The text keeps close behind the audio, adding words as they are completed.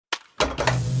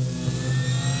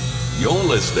You're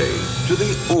listening to the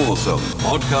Awesome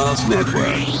Podcast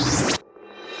Network.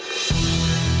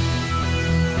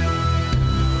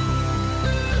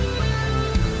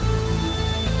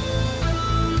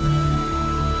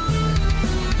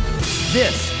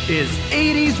 This is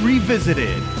 80s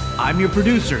Revisited. I'm your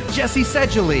producer, Jesse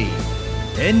Sedgley.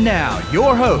 And now,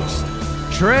 your host,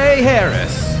 Trey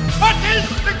Harris. What is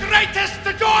the greatest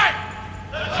joy?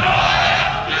 The joy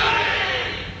of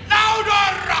beauty!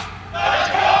 Louder! The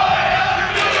joy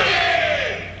of beauty!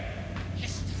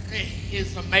 History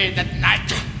is made at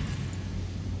night.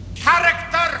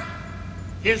 Character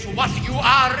is what you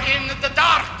are in the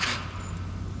dark.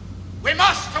 We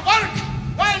must work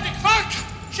while the clock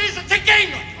she's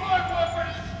ticking.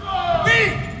 We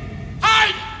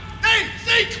hide, they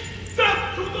seek.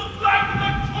 Step to the black of the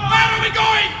Where are we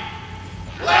going?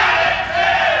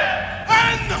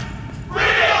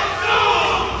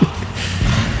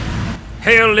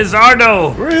 Hail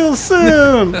Lizardo! Real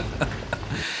soon!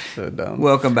 So dumb.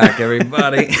 Welcome back,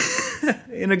 everybody.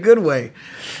 In a good way.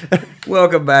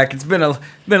 Welcome back. It's been a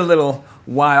little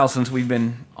while since we've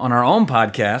been on our own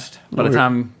podcast. By the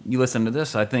time you listen to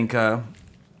this, I think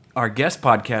our guest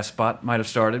podcast spot might have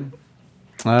started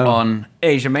on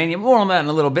Asia Mania. More on that in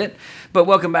a little bit. But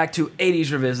welcome back to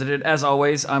 80s Revisited. As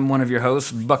always, I'm one of your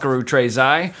hosts, Buckaroo Trey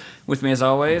Zai. With me, as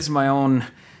always, my own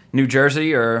New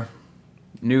Jersey or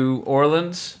New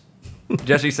Orleans,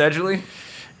 Jesse Sedgley.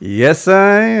 Yes,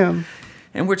 I am.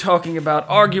 And we're talking about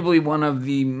arguably one of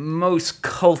the most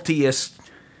cultiest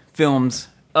films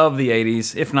of the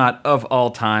 80s, if not of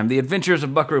all time, The Adventures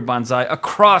of Buckaroo Banzai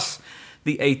Across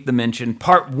the Eighth Dimension,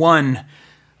 part one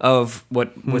of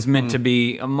what was meant to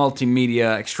be a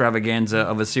multimedia extravaganza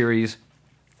of a series,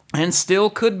 and still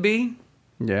could be.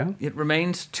 Yeah. It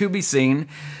remains to be seen.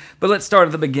 But let's start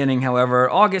at the beginning, however.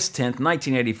 August 10th,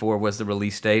 1984 was the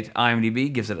release date.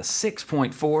 IMDb gives it a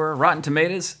 6.4. Rotten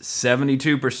Tomatoes,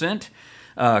 72%.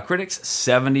 Critics,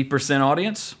 70%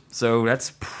 audience. So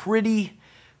that's pretty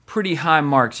high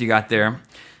marks you got there.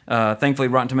 Thankfully,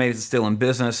 Rotten Tomatoes is still in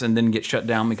business and didn't get shut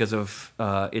down because of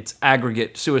its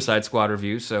aggregate Suicide Squad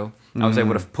review. So I was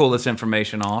able to pull this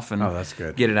information off and that's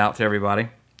good. Get it out to everybody.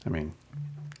 I mean,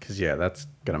 because, that's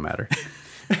going to matter.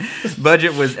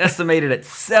 Budget was estimated at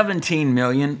 $17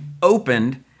 million,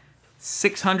 opened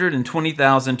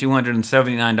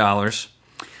 $620,279.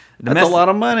 That's a lot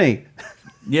of money.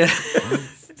 Yeah.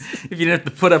 If you didn't have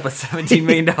to put up a $17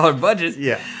 million budget.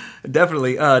 Yeah.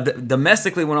 Definitely.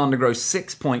 Domestically went on to gross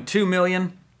 $6.2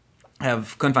 million.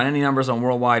 Couldn't find any numbers on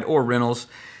worldwide or rentals.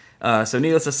 So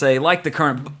needless to say, like the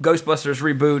current Ghostbusters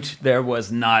reboot, there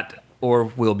was not or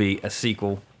will be a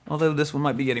sequel. Although this one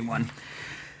might be getting one.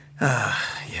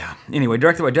 Yeah. Anyway,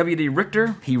 directed by W.D.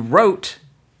 Richter, he wrote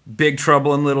Big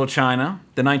Trouble in Little China,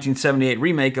 the 1978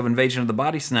 remake of Invasion of the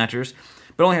Body Snatchers,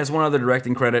 but only has one other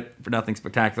directing credit for nothing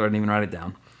spectacular. I didn't even write it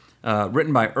down.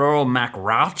 Written by Earl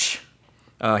MacRauch.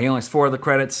 He only has 4 other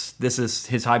credits. This is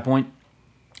his high point.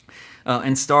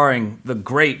 And starring the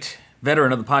great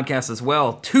veteran of the podcast as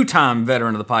well, 2-time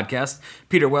veteran of the podcast,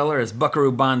 Peter Weller as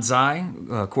Buckaroo Banzai.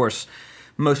 Of course,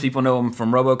 most people know him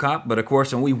from RoboCop, but of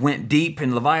course, when we went deep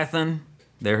in Leviathan,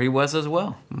 there he was as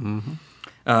well. Mm-hmm.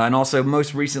 And also,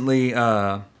 most recently,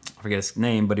 I forget his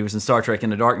name, but he was in Star Trek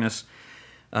Into Darkness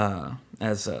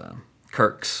as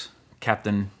Kirk's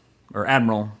captain or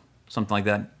admiral, something like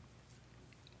that.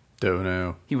 Don't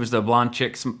know. He was the blonde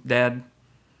chick's dad.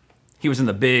 He was in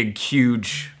the big,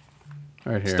 huge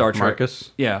Right here. Star Trek.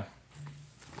 Marcus. Yeah,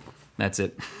 that's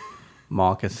it.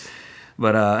 Marcus.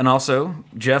 But and also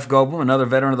Jeff Goldblum, another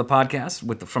veteran of the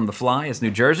podcast, from The Fly, is New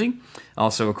Jersey.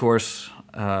 Also, of course,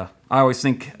 I always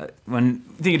think when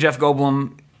you think of Jeff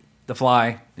Goldblum, The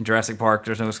Fly, in Jurassic Park,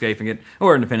 there's no escaping it,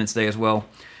 or Independence Day as well.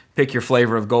 Pick your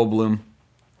flavor of Goldblum.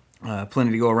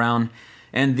 Plenty to go around.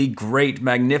 And the great,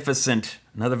 magnificent,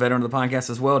 another veteran of the podcast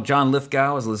as well, John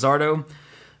Lithgow as Lizardo.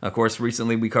 Of course,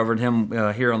 recently we covered him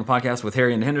here on the podcast with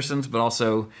Harry and the Hendersons, but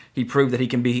also he proved that he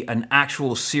can be an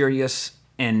actual serious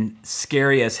and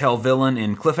scary as hell villain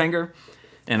in Cliffhanger.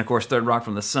 And of course, Third Rock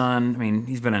from the Sun. I mean,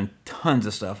 he's been in tons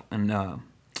of stuff. And he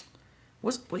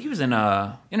was in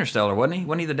Interstellar, wasn't he?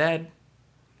 Wasn't he the dad?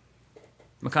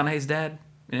 McConaughey's dad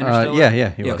in Interstellar? Yeah,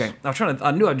 he was. Okay.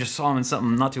 I knew I just saw him in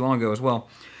something not too long ago as well.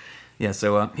 Yeah,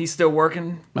 so he's still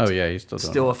working. Oh, yeah, he's still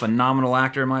doing Still it. a phenomenal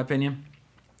actor, in my opinion.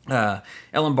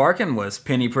 Ellen Barkin was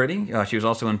Penny Pretty. She was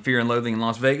also in Fear and Loathing in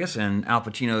Las Vegas and Al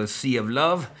Pacino's Sea of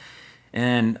Love.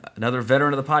 And another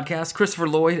veteran of the podcast, Christopher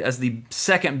Lloyd, as the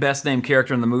second best named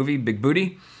character in the movie, Big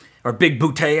Booty. Or Big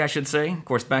Booty, I should say. Of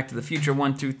course, Back to the Future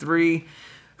 1, 2, 3,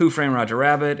 Who Framed Roger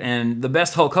Rabbit, and the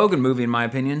best Hulk Hogan movie, in my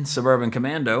opinion, Suburban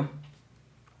Commando.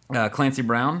 Clancy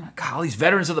Brown. God, all these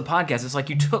veterans of the podcast. It's like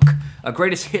you took a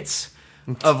greatest hits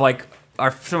of like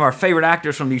some of our favorite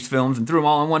actors from these films and threw them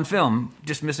all in one film.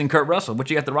 Just missing Kurt Russell, but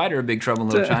you got the writer of Big Trouble in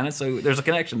Little China, so there's a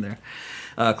connection there.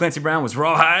 Clancy Brown was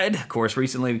Rawhide. Of course,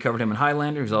 recently we covered him in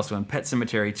Highlander. He was also in Pet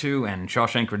Sematary 2 and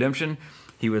Shawshank Redemption.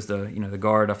 He was the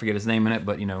guard. I forget his name in it,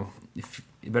 but if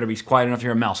you better be quiet enough to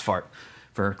hear a mouse fart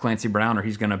for Clancy Brown, or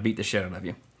he's gonna beat the shit out of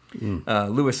you.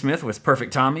 Lewis Smith was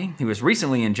Perfect Tommy. He was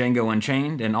recently in Django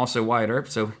Unchained and also Wyatt Earp,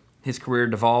 so his career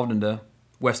devolved into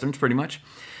westerns pretty much.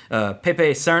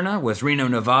 Pepe Serna was Reno,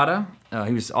 Nevada.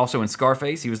 He was also in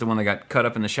Scarface. He was the one that got cut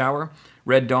up in the shower.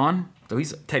 Red Dawn, so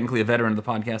he's technically a veteran of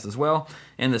the podcast as well.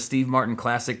 And the Steve Martin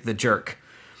classic, The Jerk.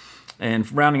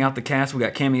 And rounding out the cast, we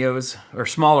got cameos, or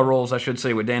smaller roles, I should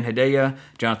say, with Dan Hedaya,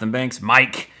 Jonathan Banks,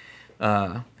 Mike,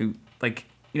 who,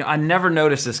 I never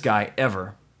noticed this guy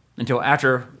ever until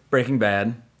after Breaking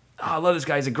Bad. Oh, I love this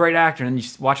guy. He's a great actor. And you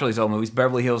watch all these old movies.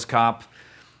 Beverly Hills Cop.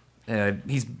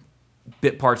 He's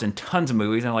bit parts in tons of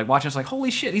movies. And watching it's like,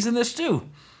 holy shit, he's in this too.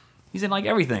 He's in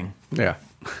everything. Yeah.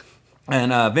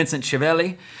 And Vincent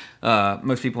Chiavelli.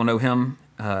 Most people know him,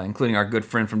 including our good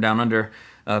friend from Down Under,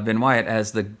 Ben Wyatt,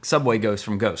 as the subway ghost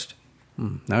from Ghost.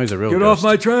 Now he's a real Get ghost. off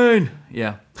my train!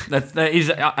 Yeah, he's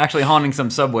actually haunting some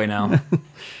subway now.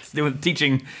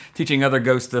 teaching other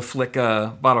ghosts to flick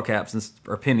bottle caps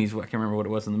or pennies. I can't remember what it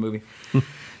was in the movie.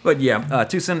 But yeah,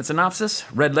 2-sentence synopsis.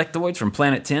 Red Lectoids from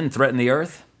Planet 10 threaten the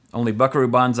Earth. Only Buckaroo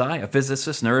Banzai, a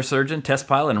physicist, neurosurgeon, test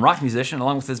pilot, and rock musician,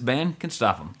 along with his band, can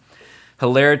stop them.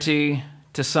 Hilarity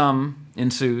to some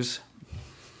ensues.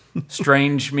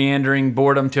 Strange, meandering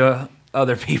boredom to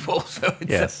other people. So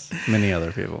Yes, many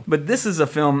other people. But this is a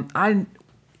film,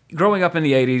 growing up in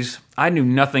the 80s, I knew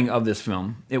nothing of this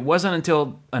film. It wasn't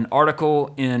until an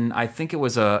article in, I think it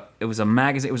was a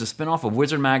magazine, it was a spinoff of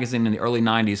Wizard magazine in the early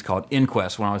 90s called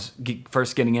Inquest, when I was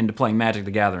first getting into playing Magic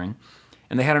the Gathering.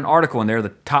 And they had an article in there, the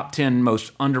top 10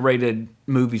 most underrated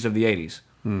movies of the 80s.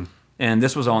 And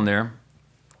this was on there,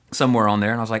 somewhere on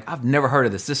there. And I was like, I've never heard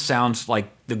of this. This sounds like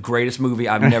the greatest movie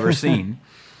I've never seen.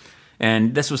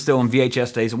 And this was still in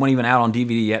VHS days. It wasn't even out on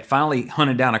DVD yet. Finally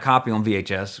hunted down a copy on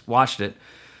VHS, watched it.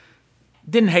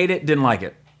 Didn't hate it, didn't like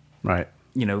it. Right.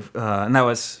 And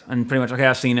pretty much, okay,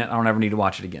 I've seen it. I don't ever need to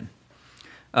watch it again.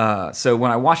 So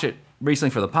when I watched it recently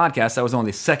for the podcast, that was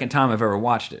only the second time I've ever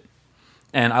watched it.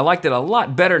 And I liked it a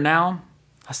lot better now.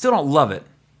 I still don't love it,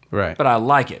 Right. but I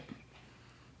like it.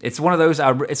 It's one of those,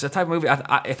 it's a type of movie,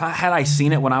 if I had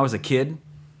seen it when I was a kid,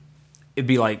 it'd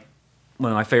be like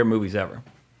one of my favorite movies ever.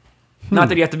 Not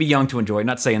that you have to be young to enjoy it,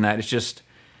 not saying that, it's just...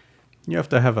 You have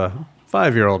to have a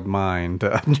 5-year-old mind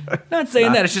to enjoy. Not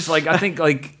saying that, it's just I think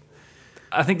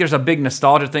there's a big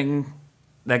nostalgia thing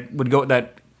that would go,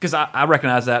 because I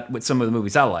recognize that with some of the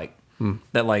movies I like.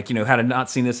 That had I not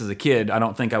seen this as a kid, I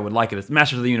don't think I would like it. It's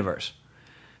Masters of the Universe,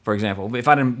 for example. If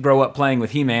I didn't grow up playing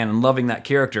with He-Man and loving that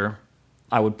character,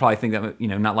 I would probably think that,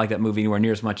 not like that movie anywhere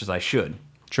near as much as I should.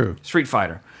 True. Street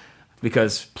Fighter,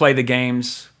 because play the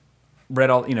games,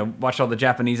 watched all the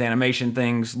Japanese animation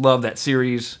things, love that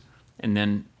series, and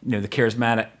then the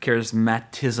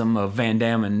charismatism of Van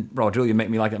Damme and Raul Julia make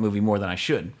me like that movie more than I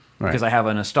should, because I have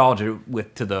a nostalgia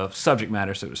to the subject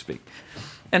matter, so to speak.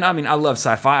 And I love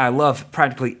sci-fi. I love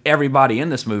practically everybody in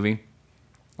this movie.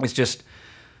 It's just,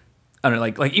 I don't know,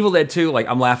 like Evil Dead 2,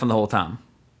 I'm laughing the whole time.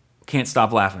 Can't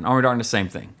stop laughing. Army of Darkness, same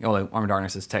thing. Although Army of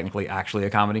Darkness is technically actually a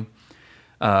comedy.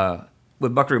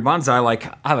 With Buckaroo Banzai,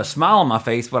 I have a smile on my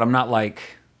face, but I'm not I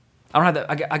don't have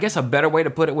that. I guess a better way to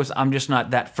put it was I'm just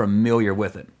not that familiar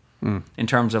with it. In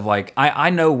terms of I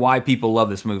know why people love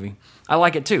this movie. I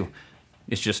like it too.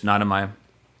 It's just not in my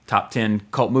top 10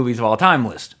 cult movies of all time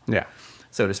list. Yeah.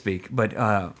 So to speak. But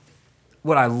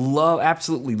what I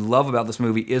absolutely love about this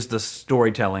movie is the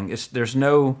storytelling. There's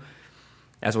no,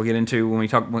 as we'll get into when we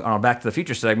talk on our Back to the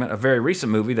Future segment, a very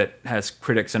recent movie that has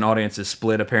critics and audiences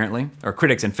split apparently, or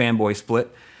critics and fanboys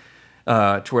split,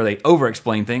 to where they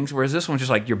over-explain things, whereas this one's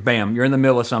just you're in the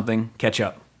middle of something, catch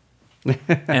up.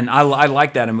 And I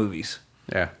like that in movies.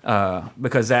 Yeah.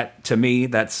 Because that, to me,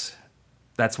 that's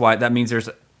why, that means there's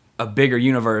a bigger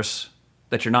universe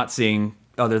that you're not seeing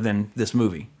other than this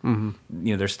movie.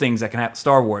 Mm-hmm. There's things that can happen.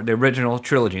 Star Wars, the original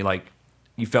trilogy,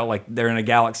 you felt like they're in a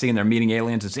galaxy and they're meeting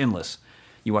aliens. It's endless.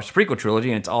 You watch the prequel trilogy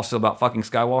and it's also about fucking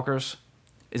Skywalkers.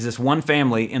 Is this one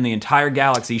family in the entire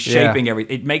galaxy shaping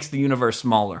everything? It makes the universe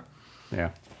smaller.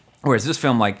 Yeah. Whereas this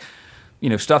film,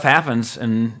 stuff happens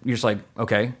and you're just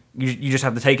okay, you just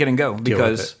have to take it and go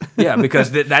because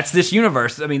because that's this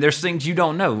universe. There's things you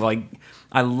don't know.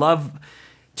 I love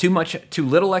too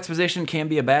little exposition can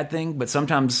be a bad thing, but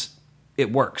sometimes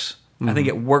it works. Mm-hmm. I think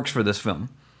it works for this film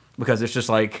because it's just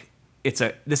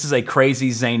this is a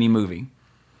crazy zany movie,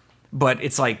 but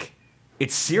it's like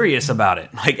it's serious about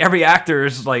it. Like every actor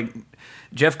is like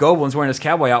Jeff Goldblum's wearing his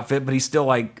cowboy outfit, but he's still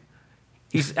like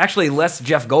he's actually less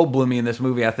Jeff Goldblum-y in this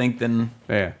movie, I think, than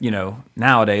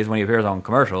nowadays when he appears on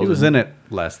commercials. He was in it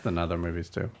less than other movies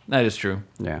too. That is true.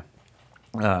 Yeah.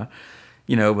 But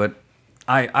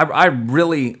I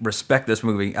really respect this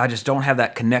movie. I just don't have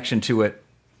that connection to it,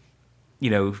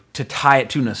 to tie it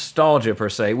to nostalgia per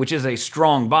se, which is a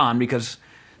strong bond because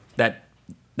that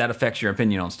affects your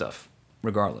opinion on stuff,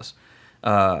 regardless.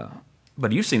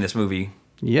 But you've seen this movie,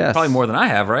 yes, probably more than I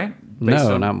have, right?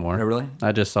 No, not more. No, really?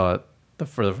 I just saw it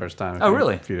for the first time.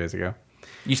 Really? A few days ago.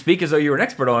 You speak as though you were an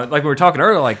expert on it. Like we were talking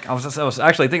earlier. Like I was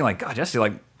actually thinking, like, God, Jesse,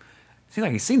 like, seems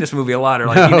like he's seen this movie a lot, or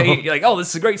like, you're like, oh, this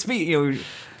is a great speech.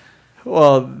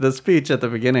 Well, the speech at the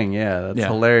beginning, that's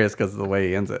hilarious because of the way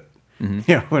he ends it.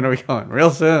 Mm-hmm. When are we going? Real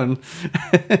soon.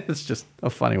 It's just a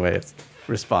funny way to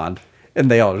respond, and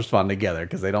they all respond together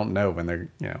because they don't know when they're,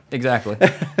 Exactly.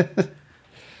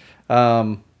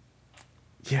 I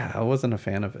wasn't a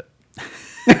fan of it.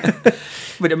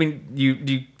 But I mean, do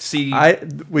you see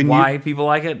why people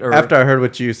like it? Or after I heard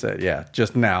what you said,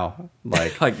 just now,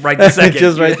 like right this second,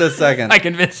 just right this second, I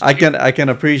convinced you. I can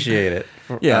appreciate it.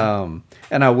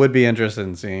 And I would be interested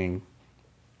in seeing,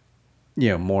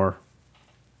 more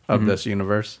of this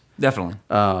universe. Definitely.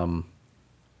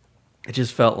 It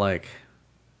just felt like,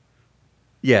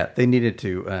 they needed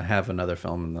to have another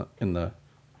film in the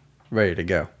ready to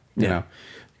go. You know,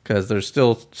 because there's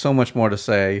still so much more to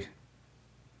say.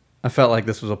 I felt like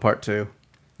this was a part 2.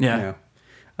 Yeah.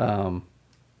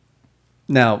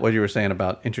 Now, what you were saying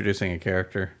about introducing a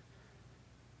character,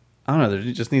 I don't know.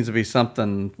 There just needs to be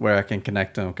something where I can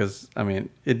connect to him because, I mean,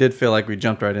 it did feel like we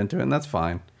jumped right into it, and that's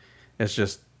fine. It's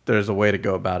just there's a way to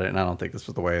go about it, and I don't think this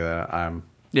was the way that I'm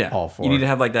all for. You need to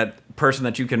have like that person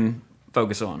that you can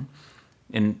focus on,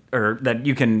 or that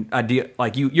you can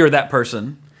you're that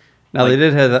person. Now, they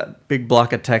did have that big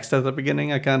block of text at the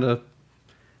beginning. I kind of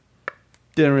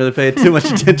didn't really pay too much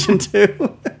attention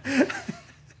to.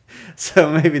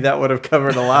 So maybe that would have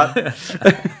covered a lot.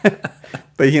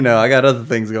 But, I got other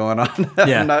things going on.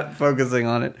 I'm not focusing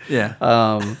on it. Yeah.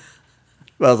 But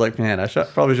I was like, man,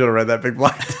 probably should have read that big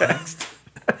block of text.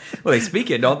 Well, they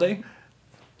speak it, don't they?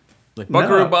 Like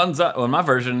Buckaroo Banzai. Well, in my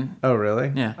version. Oh,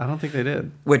 really? Yeah. I don't think they did.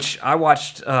 Which I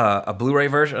watched a Blu-ray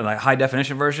version, like high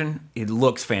definition version. It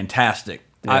looks fantastic.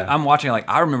 Yeah. I'm watching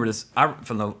I remember this.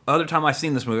 From the other time I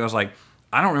seen this movie, I was like,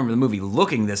 I don't remember the movie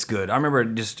looking this good. I remember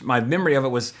just my memory of it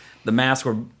was the masks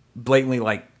were blatantly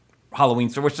like Halloween,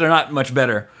 which they're not much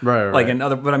better. Right. Like in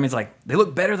other, but I mean, it's like they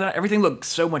look better than everything looked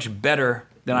so much better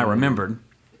than I remembered.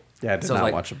 Yeah, I did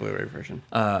not watch the Blu-ray version.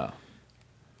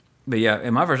 But yeah,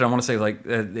 in my version, I want to say like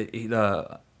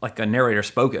like a narrator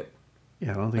spoke it.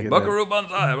 Yeah, I don't think like, Buckaroo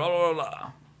Banzai, blah blah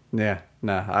blah. Yeah,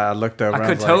 no, I looked over. I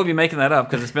could totally be making that up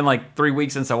because it's been like 3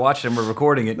 weeks since I watched it and we're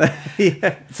recording it.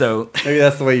 Yeah. So maybe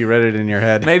that's the way you read it in your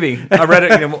head. Maybe I read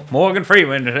it. Morgan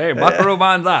Freeman today, Buckaroo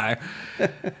Banzai.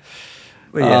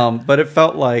 But it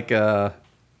felt like the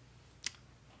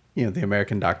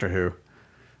American Doctor Who.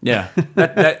 Yeah,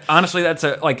 that honestly, that's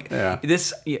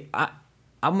this.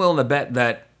 I'm willing to bet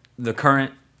that the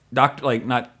current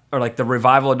the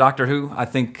revival of Doctor Who. I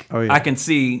think I can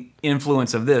see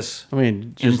influence of this. I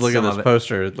mean, just look at this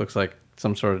poster. It looks like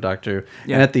some sort of Doctor Who.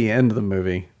 Yeah. And at the end of the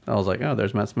movie, I was like, oh,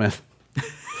 there's Matt Smith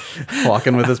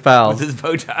walking with his pals, with his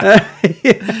bow tie.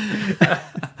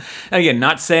 And again,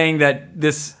 not saying that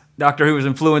this Doctor Who was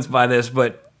influenced by this,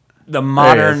 but the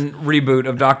modern reboot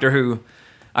of Doctor Who,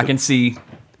 I can see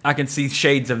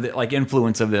shades of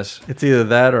influence of this. It's either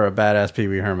that or a badass Pee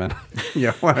Wee Herman.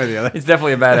 Yeah, one or the other. It's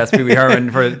definitely a badass Pee Wee Herman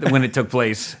for when it took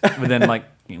place. But then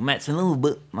Matt's a little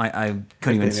bit. I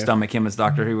couldn't even stomach him as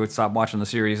Doctor Who. Would stop watching the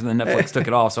series, and then Netflix took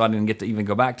it off, so I didn't get to even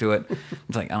go back to it.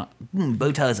 It's like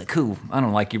bow ties are cool. I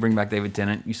don't like you. Bring back David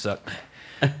Tennant. You suck.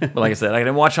 But like I said, I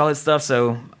didn't watch all this stuff,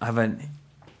 so I have an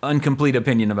incomplete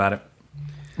opinion about it.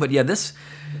 But yeah,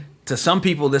 to some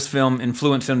people, this film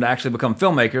influenced them to actually become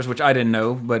filmmakers, which I didn't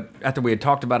know. But after we had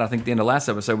talked about, I think the end of last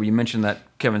episode, where you mentioned that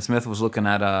Kevin Smith was looking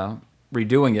at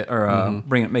redoing it or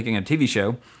making a TV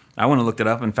show, I went and looked it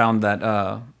up and found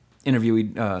that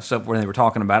interview stuff where they were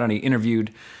talking about it. And he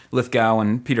interviewed Lithgow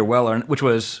and Peter Weller, which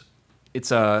was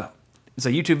it's a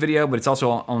YouTube video, but it's also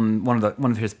on one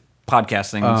of his podcast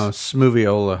things.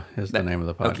 Smoothiola is the name of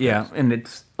the podcast. Yeah, and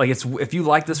it's if you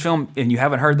like this film and you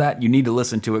haven't heard that, you need to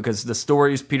listen to it because the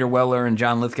stories Peter Weller and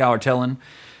John Lithgow are telling,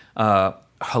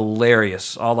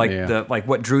 hilarious. All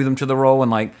what drew them to the role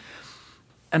and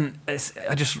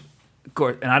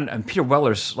Peter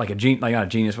Weller's like not a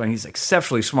genius, but he's an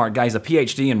exceptionally smart guy. He's a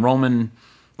PhD in Roman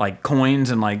like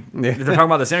coins and like they're talking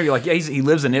about this interview. Like, yeah, he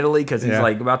lives in Italy because he's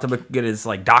like about to get his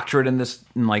like doctorate in this,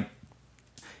 and like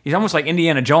he's almost like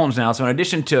Indiana Jones now. So in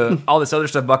addition to all this other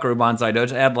stuff Buckaroo Banzai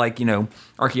does, add like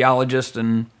archaeologist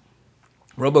and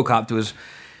RoboCop to his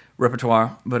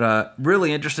repertoire. But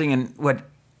really interesting. And what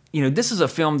this is a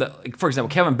film that, like, for example,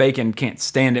 Kevin Bacon can't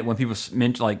stand it when people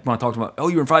mention, like, want to talk about, oh,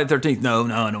 you were in Friday the 13th. No,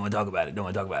 I don't want to talk about it.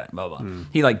 Blah, blah, blah.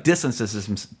 He, like,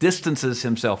 distances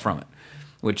himself from it,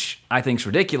 which I think is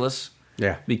ridiculous.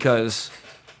 Yeah. Because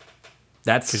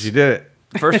you did it.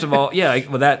 First of all, yeah,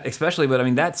 well, that especially, but I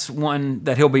mean, that's one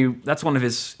that that's one of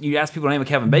his, you ask people to name a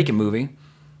Kevin Bacon movie,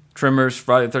 Tremors,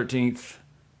 Friday the 13th,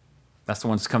 that's the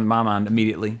ones that come to my mind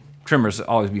immediately. Tremors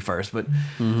always be first, but,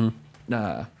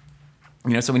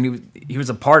 so when he was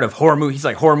a part of horror movie, he's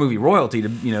like horror movie royalty to,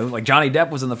 like Johnny Depp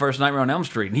was in the first Nightmare on Elm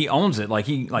Street, and he owns it. Like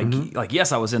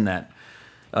yes, I was in that.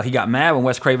 He got mad when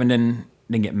Wes Craven didn't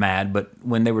get mad, but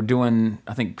when they were doing,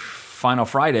 I think, Final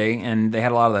Friday, and they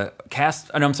had a lot of the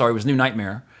cast. Oh, no, I'm sorry, it was New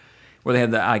Nightmare, where they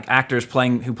had the actors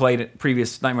who played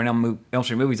previous Nightmare on Elm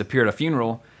Street movies appear at a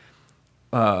funeral.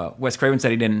 Wes Craven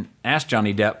said he didn't ask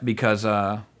Johnny Depp because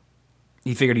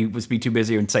he figured he would be too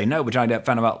busy and say no, but Johnny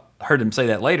Depp heard him say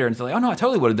that later and said, like, oh no, I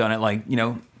totally would have done it. Like,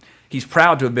 he's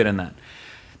proud to have been in that.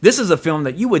 This is a film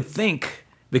that you would think,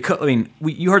 because, I mean,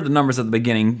 you heard the numbers at the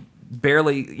beginning,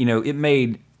 barely, it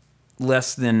made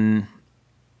less than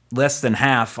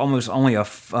half, almost only a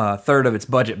third of its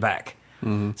budget back.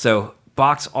 Mm-hmm. So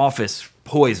box office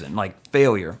poison, like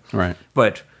failure. Right.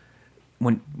 But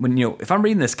when if I'm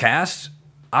reading this cast,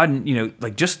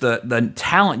 like just the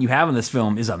talent you have in this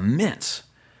film is immense.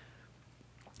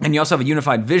 And you also have a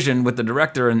unified vision with the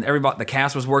director and everybody. The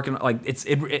cast was working like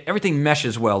everything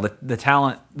meshes well. The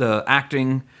talent, the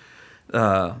acting,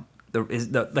 the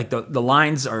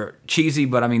lines are cheesy,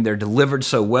 but I mean they're delivered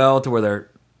so well to where they're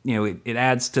it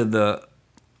adds to the,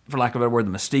 for lack of a better word,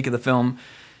 the mystique of the film.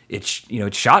 It's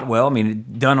it's shot well. I mean,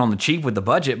 done on the cheap with the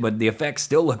budget, but the effects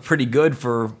still look pretty good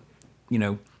for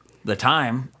the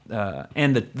time,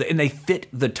 and they fit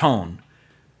the tone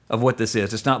of what this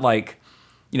is. It's not like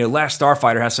Last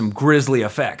Starfighter has some grisly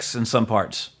effects in some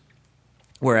parts,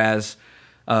 whereas,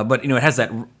 but it has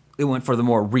that. It went for the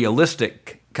more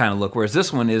realistic kind of look, whereas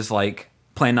this one is like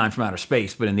Plan 9 from Outer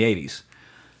Space, but in the 80s,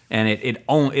 and it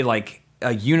like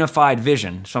a unified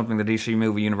vision, something the DC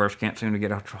movie universe can't seem to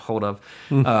get a hold of.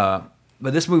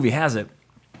 But this movie has it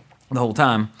the whole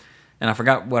time, and I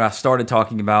forgot what I started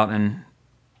talking about and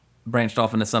branched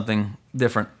off into something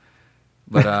different.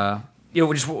 But we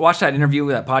just watched that interview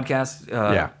with that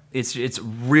podcast. It's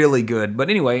really good. But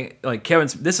anyway, like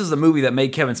this is the movie that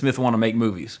made Kevin Smith want to make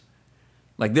movies.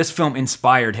 Like this film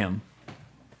inspired him,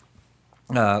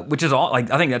 which is all.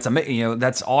 Like I think that's amazing.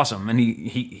 That's awesome, and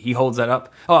he holds that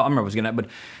up. Oh, I remember what I was getting at, but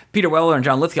Peter Weller and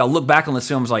John Lithgow look back on this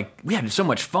film as like we had so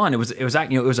much fun. It was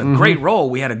a great role.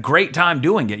 We had a great time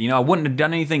doing it. I wouldn't have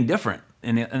done anything different.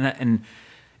 And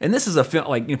this is a film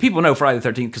like people know Friday the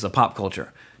 13th because of pop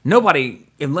culture. Nobody,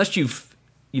 unless you've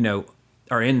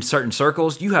are in certain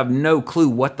circles, you have no clue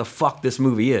what the fuck this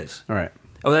movie is. All right.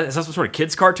 Oh, is that some sort of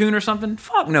kids cartoon or something?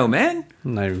 Fuck no, man.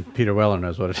 Not even Peter Weller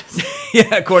knows what it is.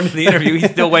 Yeah, according to the interview,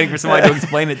 he's still waiting for somebody to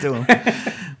explain it to him,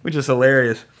 which is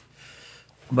hilarious.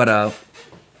 But I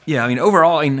mean,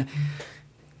 overall,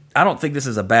 I don't think this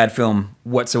is a bad film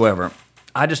whatsoever.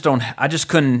 I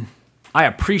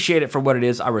appreciate it for what it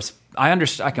is.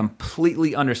 I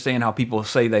completely understand how people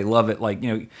say they love it. Like,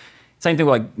 same thing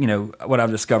with what I've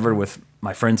discovered with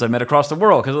my friends I've met across the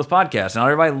world because of this podcast. Not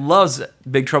everybody loves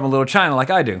Big Trouble in Little China like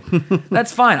I do.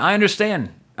 That's fine. I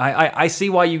understand. I see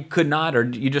why you could not, or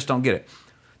you just don't get it.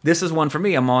 This is one for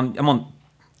me. I'm on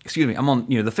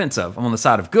the fence of. I'm on the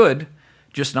side of good,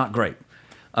 just not great.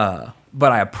 But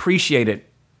I appreciate it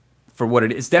for what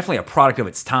it is. It's definitely a product of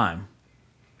its time.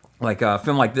 Like a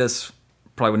film like this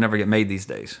probably would never get made these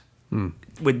days.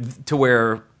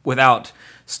 Without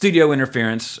studio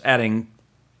interference, adding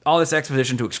all this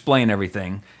exposition to explain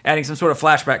everything, adding some sort of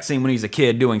flashback scene when he's a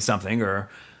kid doing something, or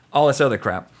all this other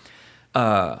crap.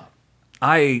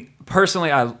 I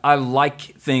personally like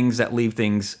things that leave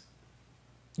things.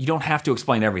 You don't have to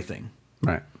explain everything,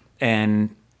 right?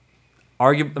 And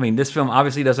this film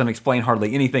obviously doesn't explain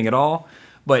hardly anything at all,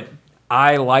 but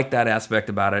I like that aspect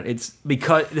about it. It's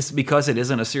because it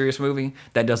isn't a serious movie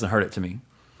that doesn't hurt it to me.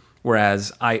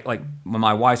 Whereas I like when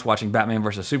my wife's watching Batman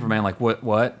versus Superman, like what?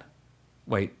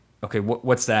 Wait, okay,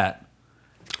 what's that?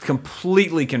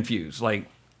 Completely confused. Like,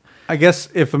 I guess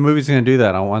if a movie's gonna do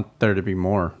that, I want there to be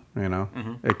more.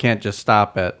 It can't just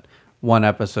stop at one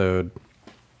episode.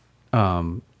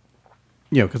 Because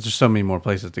there's so many more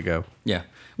places to go. Yeah.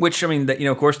 Which, I mean,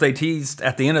 of course, they teased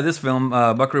at the end of this film,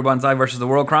 Buckaroo Banzai versus the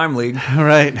World Crime League.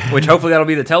 Right. Which hopefully that'll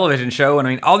be the television show. And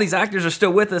I mean, all these actors are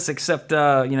still with us except,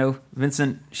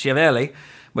 Vincent Schiavelli.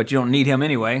 But you don't need him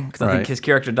anyway, because I think his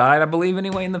character died, I believe,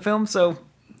 anyway, in the film. So,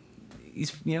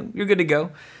 he's, you're good to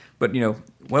go. But,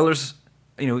 Weller's,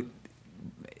 I don't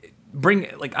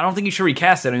think you should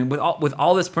recast it. I mean, with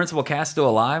all this principal cast still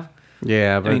alive.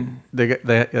 Yeah, but I mean,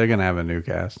 they're gonna have a new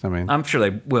cast. I mean, I'm sure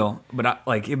they will, but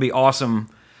it'd be awesome.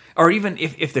 Or even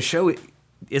if the show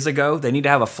is a go, they need to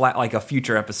have a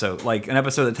future episode, like an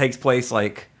episode that takes place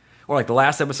or the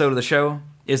last episode of the show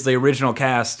is the original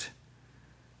cast.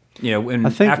 And I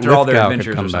think after Lithgow all their adventures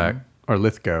could come or something. back, or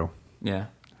Lithgow. Yeah.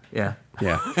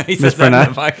 He says that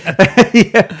in the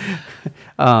podcast.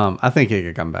 I think he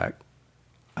could come back.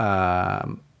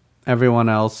 Everyone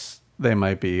else, they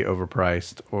might be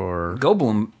overpriced, or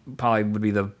Goldblum probably would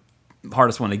be the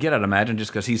hardest one to get, I'd imagine,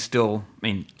 just because he's still. I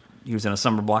mean, he was in a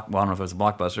summer block. Well, I don't know if it was a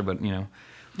blockbuster, but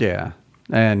Yeah,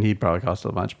 and he'd probably cost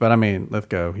a bunch. But I mean,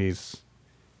 Lithgow, he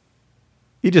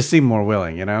just seemed more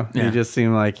willing. Yeah. He just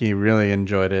seemed like he really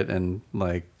enjoyed it, and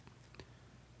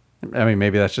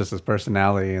maybe that's just his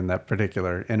personality in that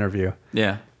particular interview.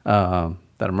 Yeah. That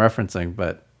I'm referencing,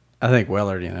 but I think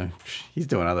Weller, he's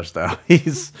doing other stuff. He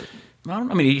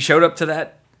showed up to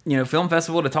that, film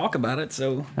festival to talk about it,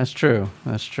 so... That's true.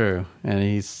 And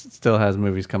he still has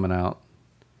movies coming out.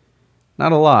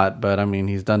 Not a lot, but,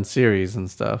 he's done series and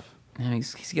stuff. Yeah,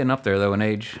 he's getting up there, though, in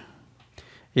age.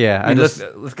 Yeah,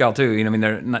 Lithgow, too.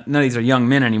 None of these are young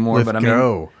men anymore,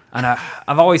 Lithgow. But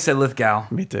I've always said Lithgow.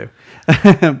 Me too.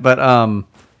 But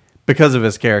because of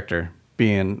his character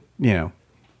being, one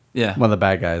of the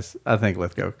bad guys, I think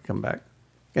Lithgow could come back.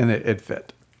 And it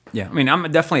fit. Yeah, I'm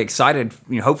definitely excited.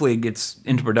 Hopefully it gets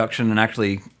into production and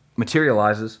actually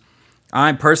materializes.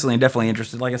 I'm personally definitely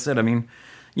interested. Like I said, I don't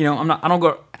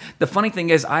go. The funny thing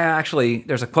is,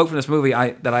 there's a quote from this movie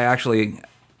that I actually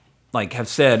have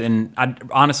said, and I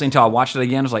honestly, until I watched it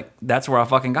again, I was like, that's where I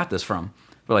fucking got this from.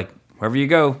 But wherever you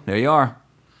go, there you are.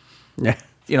 Yeah.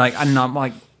 I'm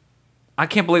like, I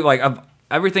can't believe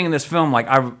everything in this film.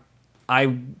 That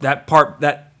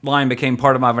line became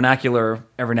part of my vernacular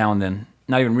every now and then.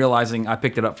 Not even realizing I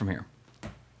picked it up from here.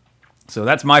 So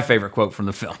that's my favorite quote from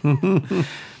the film.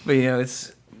 But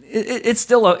it's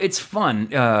still it's fun,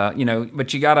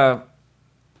 But you gotta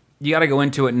go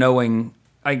into it knowing.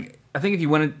 I think if you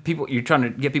want you're trying to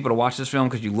get people to watch this film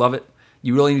because you love it.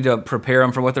 You really need to prepare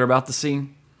them for what they're about to see.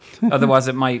 Otherwise,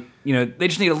 it might they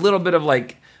just need a little bit of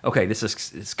okay,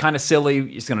 it's kind of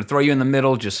silly. It's gonna throw you in the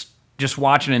middle. Just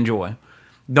watch and enjoy.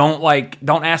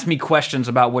 Don't ask me questions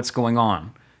about what's going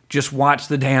on. Just watch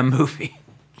the damn movie,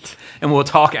 and we'll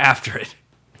talk after it.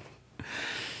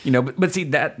 But see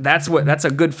that's a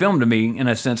good film to me in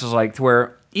a sense. Is to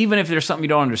where even if there's something you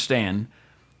don't understand,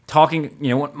 talking.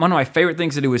 One of my favorite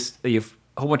things to do is if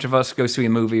a whole bunch of us go see a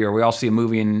movie, or we all see a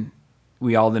movie, and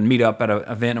we all then meet up at an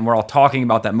event, and we're all talking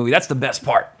about that movie. That's the best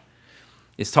part.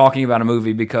 Is talking about a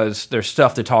movie because there's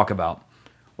stuff to talk about.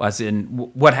 As in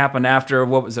what happened after,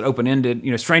 what was it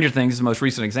open-ended. Stranger Things is the most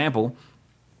recent example.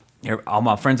 All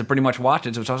my friends have pretty much watched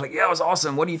it, so I was like, yeah, it was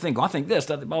awesome. What do you think? Well, I think this,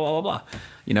 blah, blah, blah,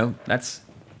 blah.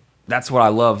 That's what I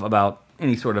love about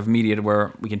any sort of media, to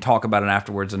where we can talk about it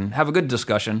afterwards and have a good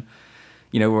discussion,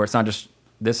 where it's not just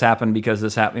this happened because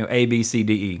this happened, A, B, C,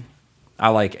 D, E. I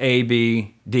like A,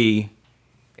 B, D,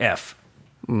 F.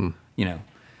 I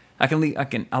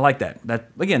like that.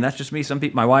 That, again, that's just me. Some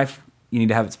people, my wife, you need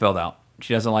to have it spelled out.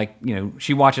 She doesn't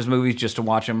she watches movies just to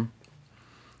watch them.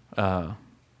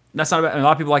 That's not a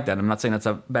lot of people like that. I'm not saying that's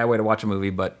a bad way to watch a movie,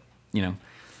 but,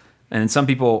 and some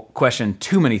people question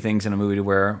too many things in a movie to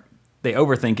where they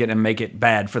overthink it and make it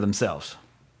bad for themselves.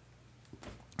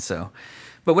 So,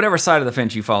 but whatever side of the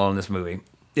fence you follow in this movie,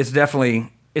 it's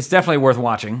definitely worth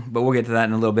watching, but we'll get to that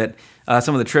in a little bit.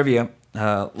 Some of the trivia,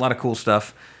 a lot of cool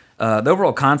stuff. The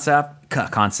overall concept,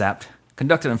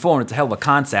 conducted and formed, it's a hell of a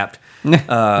concept.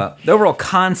 The overall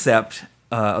concept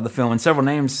of the film, and several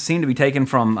names seem to be taken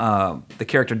from the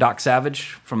character Doc Savage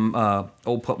from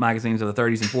old pulp magazines of the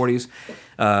 30s and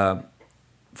 40s.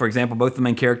 For example, both the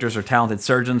main characters are talented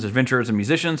surgeons, adventurers, and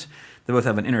musicians. They both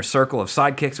have an inner circle of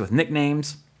sidekicks with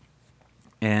nicknames.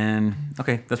 And,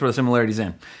 okay, that's where the similarity's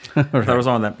in. I thought I was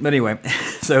on that. But anyway,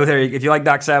 so if you like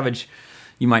Doc Savage,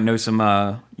 you might know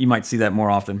you might see that more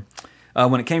often.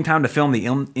 When it came time to film the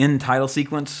end title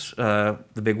sequence,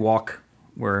 the big walk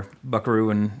where Buckaroo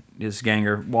and his gang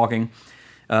are walking,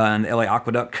 and the LA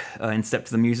Aqueduct in step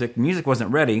to the music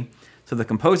wasn't ready, so the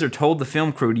composer told the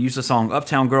film crew to use the song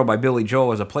Uptown Girl by Billy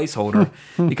Joel as a placeholder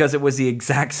because it was the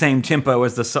exact same tempo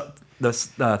as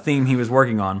the theme he was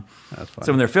working on. That's funny.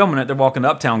 So when they're filming it, they're walking to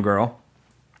Uptown Girl,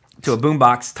 to a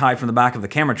boombox tied from the back of the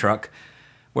camera truck,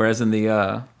 whereas in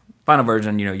the final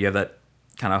version, you have that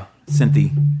kind of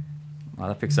synthy. Wow,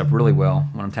 that picks up really well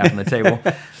when I'm tapping the table.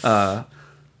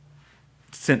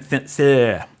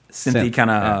 Synthy kind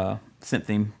of synth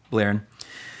theme blaring.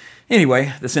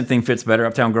 Anyway, the synth theme fits better.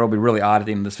 Uptown Girl would be really odd at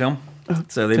the end of this film.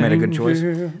 So they made a good choice.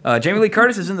 Jamie Lee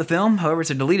Curtis is in the film. However, it's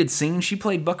a deleted scene. She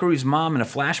played Buckaroo's mom in a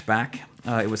flashback.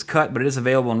 It was cut, but it is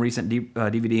available in recent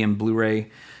DVD and Blu-ray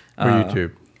or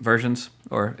YouTube versions.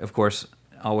 Or, of course,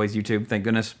 always YouTube, thank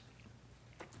goodness.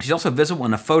 She's also visible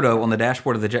in a photo on the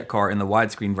dashboard of the jet car in the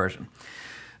widescreen version.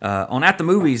 On At the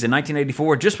Movies in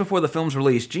 1984, just before the film's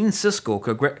release, Gene Siskel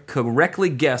correctly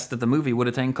guessed that the movie would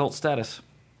attain cult status.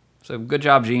 So good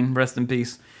job, Gene. Rest in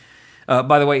peace.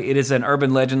 By the way, it is an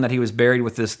urban legend that he was buried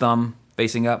with his thumb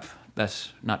facing up.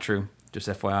 That's not true. Just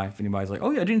FYI, if anybody's like, oh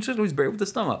yeah, Gene Siskel was buried with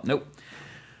his thumb up. Nope.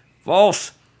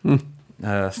 False.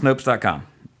 Snopes.com.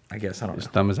 I guess. I don't know. His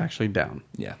thumb is actually down.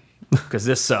 Yeah. Because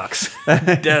this sucks.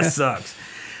 This sucks.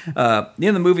 The end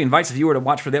of the movie invites the viewer to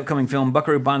watch for the upcoming film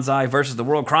Buckaroo Banzai versus the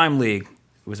World Crime League.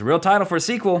 It was a real title for a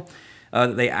sequel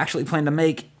that they actually planned to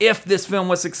make if this film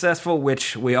was successful,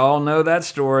 which we all know that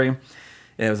story.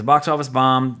 It was a box office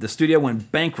bomb. The studio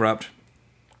went bankrupt.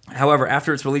 However,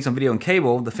 after its release on video and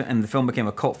cable, the film became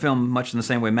a cult film, much in the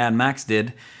same way Mad Max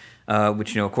did,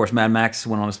 which, of course, Mad Max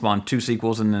went on to spawn 2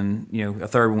 sequels and then, a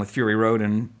third one with Fury Road,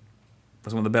 and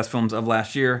was one of the best films of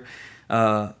last year.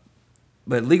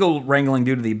 But legal wrangling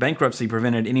due to the bankruptcy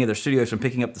prevented any other studios from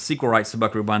picking up the sequel rights to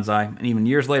Buckaroo Banzai, and even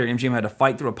years later, MGM had to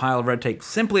fight through a pile of red tape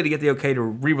simply to get the okay to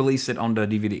re-release it onto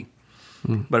DVD.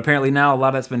 But apparently now a lot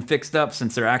of that's been fixed up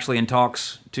since they're actually in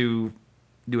talks to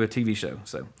do a TV show.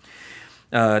 So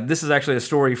this is actually a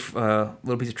story,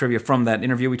 little piece of trivia from that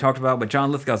interview we talked about. But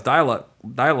John Lithgow's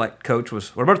dialect coach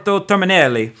was Roberto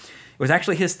Terminelli. It was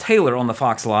actually his tailor on the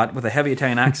Fox lot with a heavy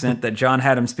Italian accent that John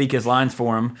had him speak his lines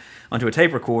for him onto a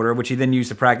tape recorder, which he then used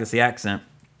to practice the accent.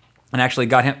 And actually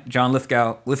John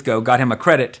Lithgow got him a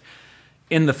credit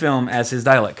in the film as his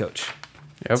dialect coach.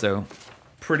 Yep. So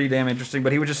pretty damn interesting.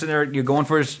 But he was just sitting there going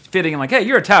for his fitting and like, hey,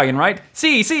 you're Italian, right?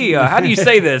 See, how do you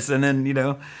say this? And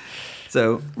then,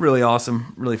 so really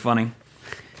awesome, really funny.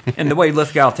 And the way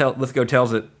Lithgow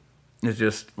tells it, it's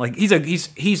just like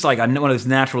he's like one of those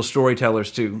natural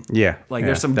storytellers too. Yeah, like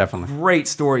there's some definitely great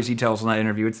stories he tells in that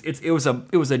interview. It was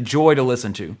a joy to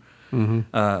listen to.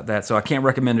 So I can't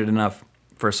recommend it enough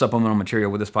for supplemental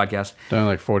material with this podcast. Done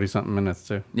like 40-something minutes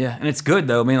too. Yeah, and it's good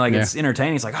though. I mean, like it's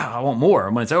entertaining. It's like, I want more.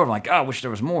 And when it's over, I'm like, I wish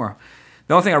there was more.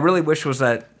 The only thing I really wish was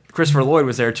that Christopher Lloyd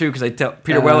was there too, because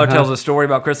Peter Weller tells a story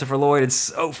about Christopher Lloyd. It's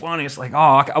so funny. It's like,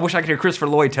 I wish I could hear Christopher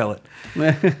Lloyd tell it.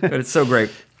 But it's so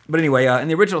great. But anyway, in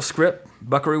the original script,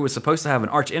 Buckaroo was supposed to have an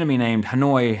arch-enemy named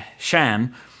Hanoi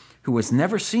Shan, who was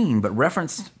never seen but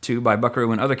referenced to by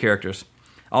Buckaroo and other characters.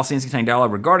 All scenes containing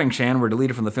dialogue regarding Shan were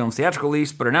deleted from the film's theatrical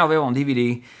release, but are now available on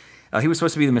DVD. He was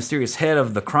supposed to be the mysterious head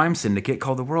of the crime syndicate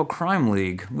called the World Crime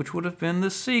League, which would have been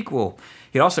the sequel.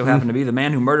 He also happened to be the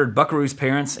man who murdered Buckaroo's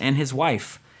parents and his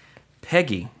wife,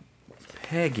 Peggy.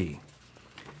 Oh,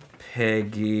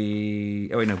 wait,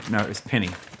 no, it's Penny.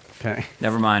 Okay.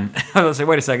 Never mind. I was going to say,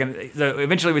 wait a second. So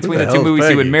eventually, between the two hell's movies,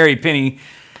 Peggy? he would marry Penny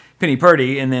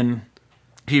Purdy, and then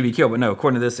he'd be killed. But no,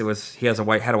 according to this, he had a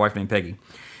wife named Peggy.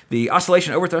 The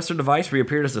Oscillation Overthruster device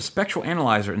reappeared as a spectral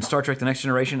analyzer in Star Trek: The Next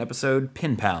Generation episode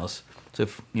Pen Pals. So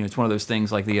it's one of those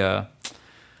things like the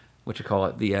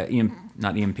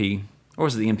not EMP, or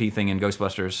was it the EMP thing in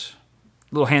Ghostbusters?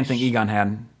 Little hand thing Egon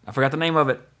had. I forgot the name of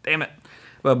it. Damn it.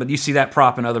 Well, but you see that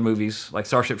prop in other movies, like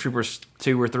Starship Troopers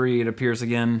 2 or 3, it appears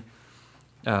again.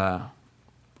 I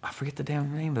forget the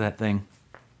damn name of that thing,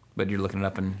 but you're looking it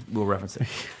up and we'll reference it.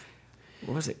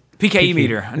 What was it? PKE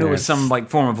meter. I knew it was some like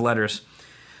form of letters.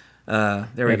 There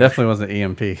we go. It definitely wasn't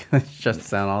EMP. Shut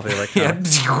down all the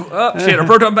electronics. Oh, shit, our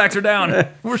proton packs are down.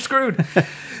 We're screwed.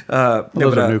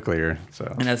 Those are nuclear,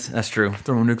 so. And that's true.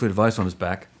 Thermonuclear device on his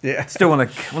back. Yeah. Still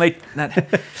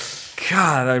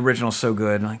God, the original's so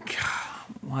good. Like,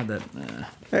 why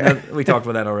that? We talked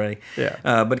about that already. Yeah.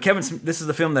 But this is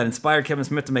the film that inspired Kevin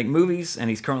Smith to make movies, and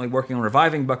he's currently working on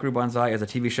reviving Buckaroo Banzai as a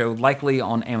TV show, likely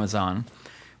on Amazon,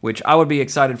 which I would be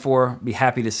excited for, be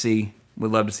happy to see,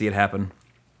 would love to see it happen.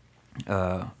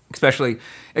 Especially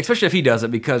if he does it,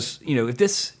 because if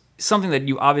this is something that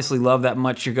you obviously love that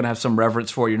much, you're going to have some reverence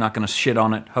for it. You're not going to shit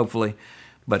on it, hopefully.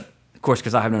 But of course,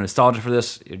 because I have no nostalgia for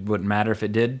this, it wouldn't matter if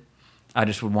it did. I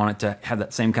just would want it to have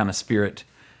that same kind of spirit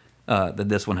that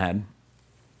this one had,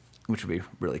 which would be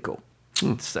really cool.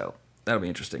 So that'll be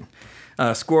interesting.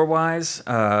 Score-wise,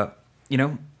 I'd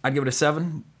give it a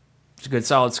 7. It's a good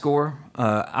solid score.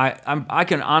 I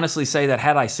can honestly say that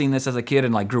had I seen this as a kid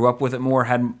and like grew up with it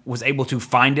more, was able to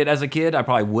find it as a kid, I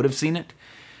probably would have seen it.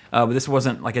 But this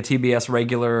wasn't like a TBS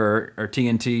regular or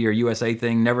TNT or USA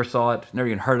thing. Never saw it. Never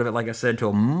even heard of it, like I said,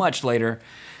 till much later.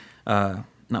 Not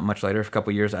much later, a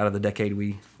couple years out of the decade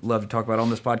we love to talk about on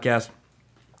this podcast.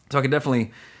 So I could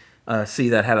definitely see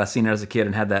that had I seen it as a kid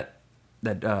and had that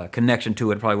connection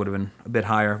to it, probably would have been a bit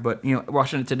higher. But,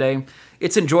 watching it today,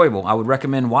 it's enjoyable. I would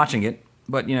recommend watching it.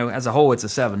 But, as a whole, it's a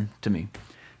 7 to me.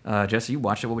 Jesse, you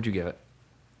watched it. What would you give it?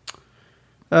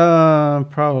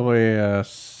 Probably a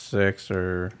 6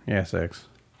 or 6.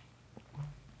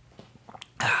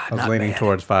 I was leaning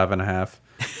towards 5.5,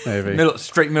 maybe.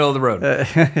 Straight middle of the road.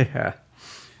 Yeah.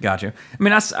 Gotcha. I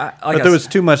mean, but there was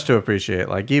too much to appreciate.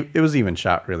 Like, it was even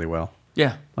shot really well.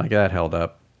 Yeah. Like, that held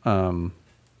up.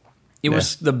 It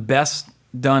was the best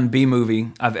done B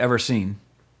movie I've ever seen,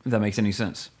 if that makes any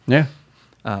sense. Yeah.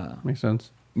 Makes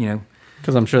sense.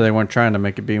 Because I'm sure they weren't trying to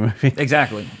make a B movie.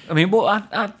 Exactly. I mean, well,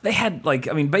 they had,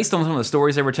 based on some of the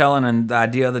stories they were telling and the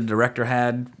idea the director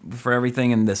had for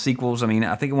everything and the sequels, I mean,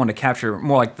 I think it wanted to capture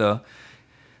more like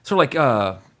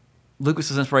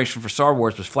Lucas's inspiration for Star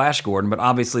Wars was Flash Gordon, but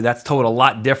obviously that's told a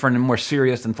lot different and more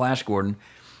serious than Flash Gordon.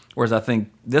 Whereas I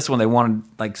think this one they wanted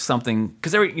like something,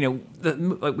 because like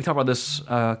we talked about this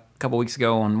a couple weeks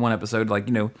ago on one episode,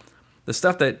 the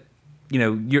stuff that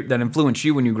that influenced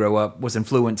you when you grow up was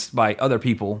influenced by other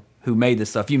people who made the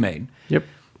stuff you made. Yep.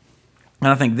 And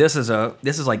I think this is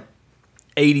like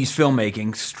 80s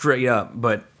filmmaking straight up,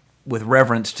 but with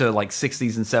reverence to like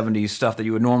 60s and 70s stuff that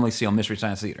you would normally see on Mystery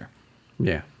Science Theater.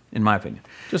 Yeah. In my opinion.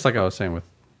 Just like I was saying with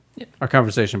our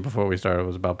conversation before we started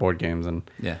was about board games and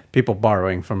people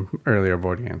borrowing from earlier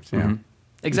board games. Mm-hmm.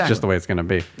 Exactly. It's just the way it's going to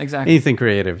be. Exactly. Anything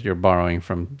creative, you're borrowing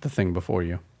from the thing before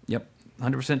you. Yep.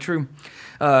 100% true.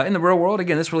 In the real world,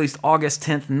 again, this released August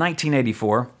 10th,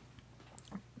 1984.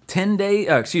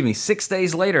 6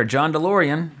 days later, John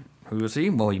DeLorean, who was he?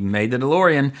 Well, he made the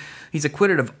DeLorean. He's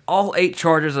acquitted of all 8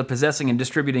 charges of possessing and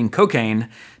distributing cocaine,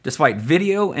 despite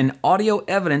video and audio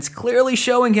evidence clearly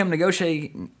showing him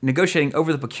negotiating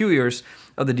over the peculiars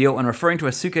of the deal and referring to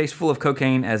a suitcase full of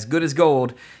cocaine as good as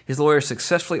gold. His lawyers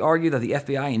successfully argued that the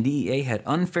FBI and DEA had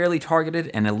unfairly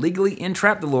targeted and illegally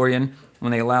entrapped DeLorean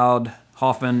when they allowed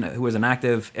Hoffman, who was an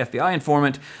active FBI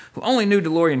informant who only knew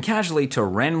DeLorean casually, to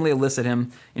randomly elicit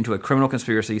him into a criminal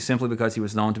conspiracy simply because he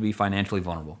was known to be financially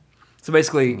vulnerable. So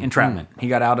basically, entrapment. He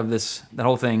got out of that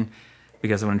whole thing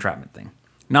because of an entrapment thing.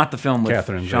 Not the film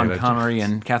with Sean Connery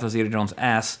and Catherine Zeta-Jones'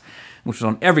 ass, which was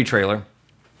on every trailer,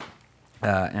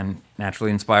 and naturally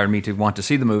inspired me to want to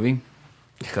see the movie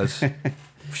because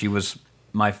she was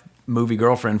my movie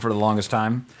girlfriend for the longest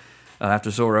time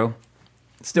after Zorro.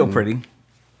 Still pretty.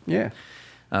 Yeah.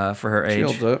 For her age.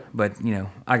 Shields up. But,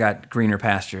 I got greener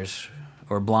pastures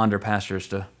or blonder pastures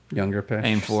to younger pastures.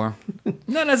 Aim for.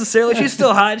 Not necessarily. She's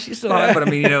still hot. But I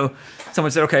mean,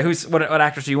 someone said, okay, what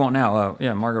actress do you want now?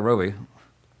 Margot Robbie.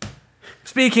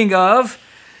 Speaking of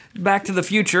Back to the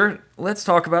Future, let's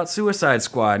talk about Suicide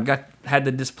Squad. Had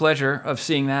the displeasure of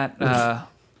seeing that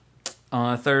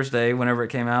on Thursday, whenever it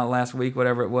came out, last week,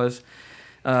 whatever it was.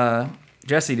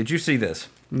 Jesse, did you see this?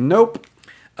 Nope.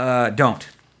 Don't.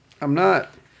 I'm not.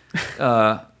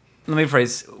 Let me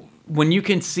rephrase. When you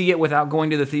can see it without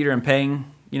going to the theater and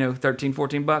paying,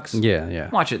 $13-14. Yeah.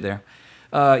 Watch it there.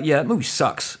 That movie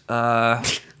sucks.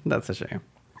 That's a shame.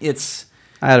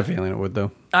 I had a feeling it would,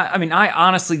 though. I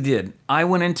honestly did. I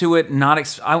went into it not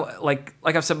like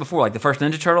I've said before. Like the first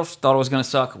Ninja Turtles, thought it was going to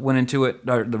suck. Went into it,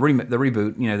 or the reboot.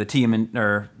 The TM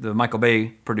or the Michael Bay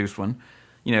produced one.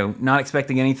 Not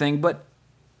expecting anything, but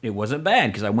it wasn't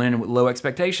bad because I went in with low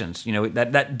expectations.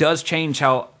 That does change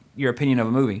how your opinion of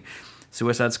a movie.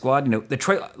 Suicide Squad.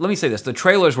 Let me say this: the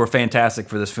trailers were fantastic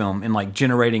for this film in like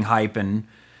generating hype, and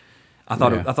I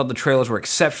thought the trailers were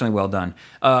exceptionally well done.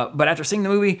 But after seeing the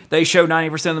movie, they show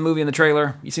 90% of the movie in the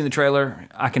trailer. You've seen the trailer.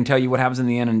 I can tell you what happens in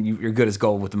the end, and you're good as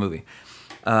gold with the movie.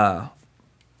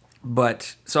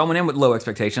 But so I went in with low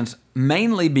expectations,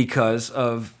 mainly because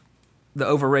of the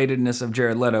overratedness of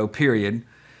Jared Leto. Period.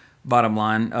 Bottom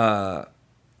line,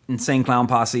 Insane Clown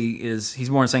Posse he's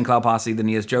more Insane Clown Posse than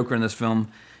he is Joker in this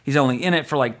film. He's only in it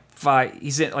for like 5.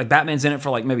 Batman's in it for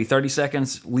like maybe 30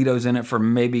 seconds. Leto's in it for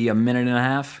maybe a minute and a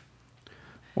half.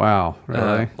 Wow,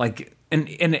 really? And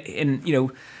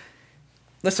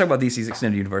let's talk about DC's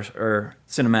extended universe or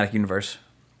cinematic universe.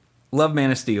 Love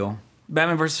Man of Steel,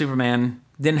 Batman vs Superman.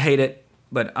 Didn't hate it,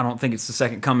 but I don't think it's the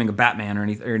second coming of Batman or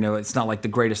anything. Or, it's not like the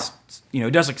greatest.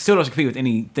 It still doesn't compete with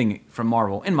anything from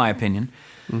Marvel, in my opinion.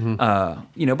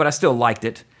 Mm-hmm. But I still liked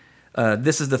it.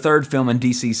 This is the third film in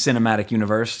DC's cinematic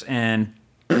universe, and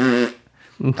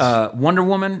Wonder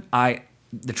Woman,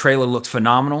 the trailer looks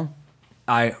phenomenal.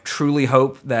 I truly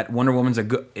hope that Wonder Woman's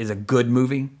is a good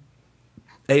movie.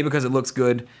 A, because it looks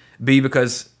good. B,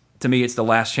 because to me it's the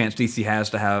last chance DC has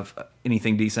to have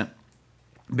anything decent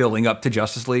building up to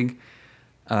Justice League.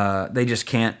 They just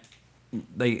can't.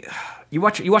 You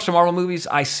watch the Marvel movies.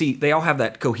 I see they all have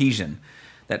that cohesion.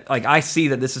 That like I see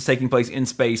that this is taking place in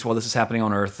space while this is happening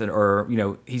on Earth, or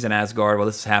he's in Asgard while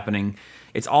this is happening.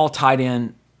 It's all tied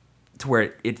in to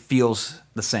where it feels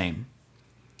the same,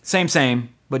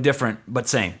 but different, but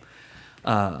same.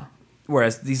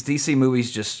 Whereas these DC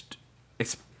movies, just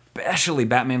especially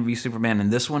Batman v Superman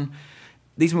and this one,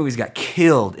 these movies got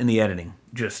killed in the editing,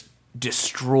 just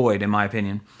destroyed in my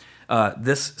opinion.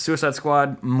 This Suicide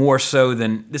Squad, more so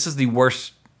than this is the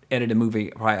worst edited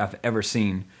movie probably I've ever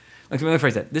seen. Like, let me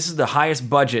rephrase that. This is the highest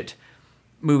budget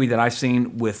movie that I've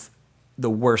seen with the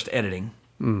worst editing.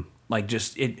 Like,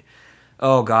 just it.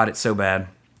 Oh God, it's so bad.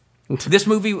 This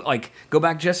movie, like, go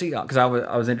back, Jesse, because I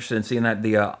was interested in seeing that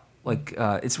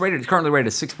it's currently rated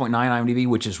at 6.9 IMDb,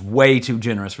 which is way too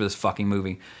generous for this fucking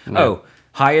movie. Yeah. Oh,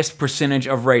 highest percentage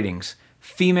of ratings: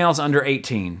 females under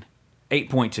 18,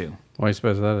 8.2. Why do you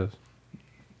suppose that is?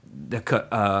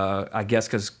 I guess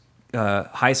because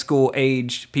high school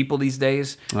aged people these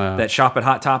days that shop at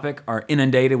Hot Topic are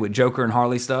inundated with Joker and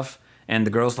Harley stuff, and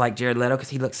the girls like Jared Leto because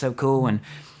he looks so cool. And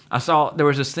I saw there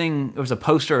was this thing, it was a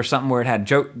poster or something where it had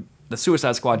the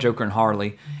Suicide Squad, Joker, and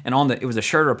Harley, and it was a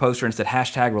shirt or a poster and it said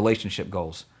hashtag relationship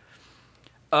goals.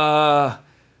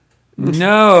 No.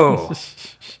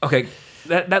 Okay,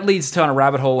 that leads down a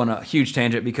rabbit hole and a huge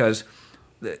tangent because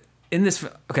in this,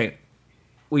 okay,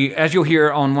 as you'll hear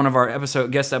on one of our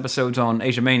guest episodes on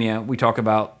Asia Mania, we talk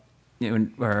about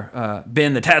where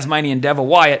Ben, the Tasmanian Devil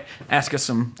Wyatt, asked us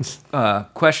some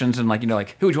questions and who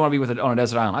would you want to be with on a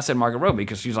desert island? I said Margot Robbie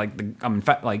because she's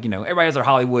everybody has their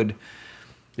Hollywood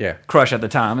crush at the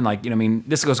time, and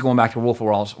this goes going back to Wolf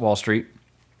of Wall Street,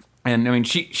 and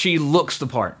she looks the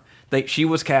part. She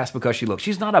was cast because she looks.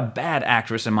 She's not a bad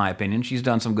actress in my opinion. She's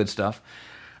done some good stuff,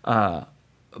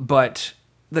 but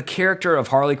the character of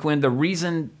Harley Quinn, the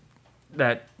reason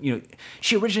that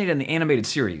she originated in the animated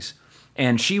series,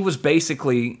 and she was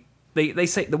basically they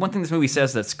say the one thing this movie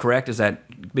says that's correct is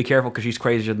that be careful because she's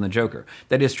crazier than the Joker.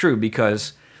 That is true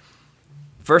because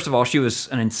first of all, she was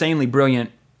an insanely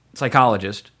brilliant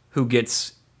psychologist who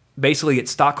gets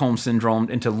Stockholm syndromed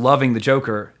into loving the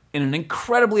Joker in an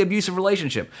incredibly abusive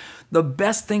relationship. The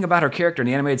best thing about her character in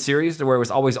the animated series, where it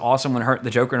was always awesome when the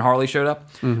Joker and Harley showed up,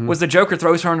 was the Joker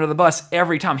throws her under the bus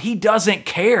every time. He doesn't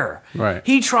care. Right.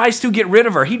 He tries to get rid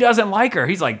of her. He doesn't like her.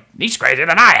 He's like, he's crazier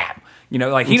than I am.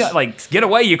 Get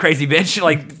away, you crazy bitch.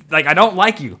 Like I don't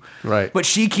like you. Right. But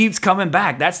she keeps coming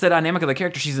back. That's the dynamic of the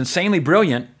character. She's insanely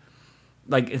brilliant,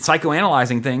 in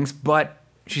psychoanalyzing things, but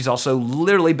she's also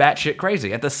literally batshit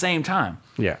crazy at the same time.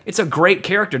 Yeah. It's a great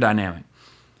character dynamic.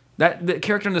 The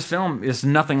character in this film is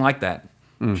nothing like that.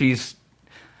 She's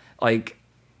like,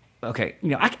 okay,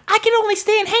 I can only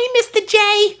stand, hey, Mr.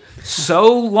 J,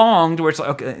 so long to where it's like,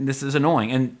 okay, this is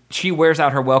annoying. And she wears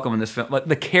out her welcome in this film. Like,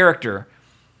 the character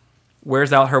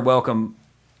wears out her welcome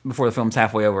before the film's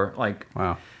halfway over.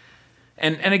 Wow.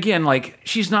 And again,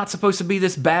 she's not supposed to be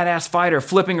this badass fighter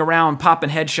flipping around, popping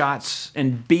headshots,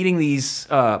 and beating these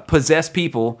possessed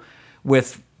people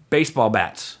with baseball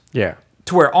bats. Yeah.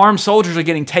 To where armed soldiers are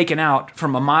getting taken out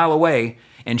from a mile away,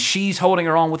 and she's holding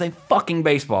her on with a fucking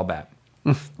baseball bat.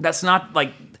 That's not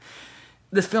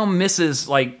this film misses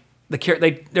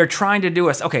they're trying to do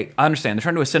us. Okay, I understand they're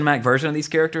trying to do a cinematic version of these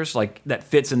characters that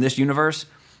fits in this universe.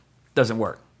 Doesn't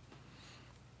work.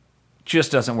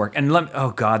 Just doesn't work. And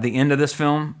oh God, the end of this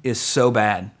film is so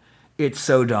bad. It's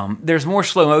so dumb. There's more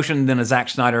slow motion than a Zack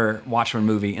Snyder Watchmen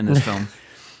movie in this film.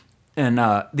 And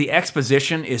the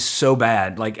exposition is so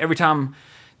bad. Every time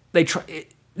they try,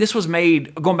 this was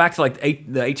made going back to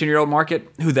the 18-year-old market.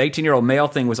 Who the 18-year-old male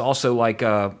thing was also gave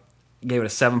it a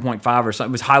 7.5 or something.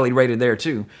 It was highly rated there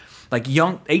too.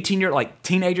 Young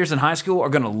teenagers in high school are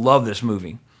gonna love this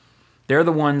movie. They're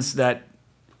the ones that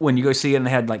when you go see it and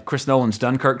they had Chris Nolan's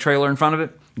Dunkirk trailer in front of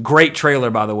it. Great trailer,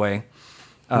 by the way.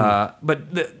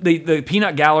 But the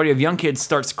peanut gallery of young kids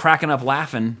starts cracking up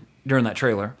laughing during that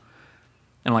trailer.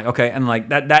 And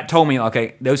that told me,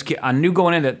 okay, those kids, I knew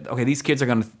going in that, okay, these kids are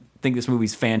going to think this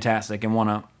movie's fantastic and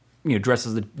want to, dress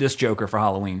as this Joker for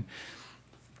Halloween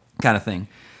kind of thing.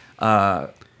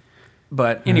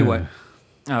 But anyway,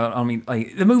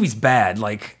 the movie's bad.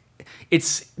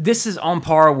 This is on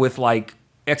par with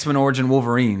X-Men Origin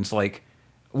Wolverines,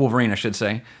 Wolverine, I should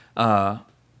say.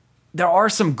 There are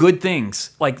some good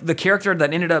things. The character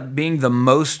that ended up being the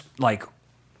most,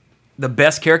 the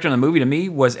best character in the movie to me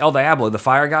was El Diablo, the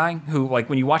fire guy, who, like,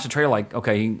 when you watch the trailer, like,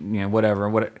 okay,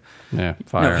 whatever. Yeah,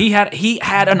 fire. No, he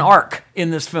had an arc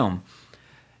in this film.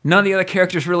 None of the other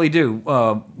characters really do.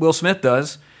 Will Smith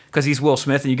does, because he's Will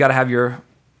Smith, and you got to have your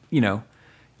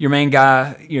main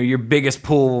guy, your biggest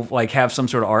pull, like, have some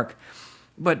sort of arc.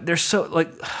 But they're so,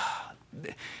 like,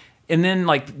 and then,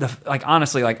 like,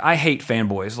 honestly, like, I hate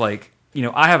fanboys. Like,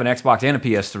 I have an Xbox and a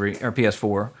PS3 or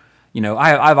PS4.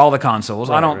 I have all the consoles.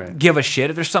 I don't give a shit.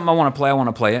 If there's something I want to play, I want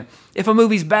to play it. If a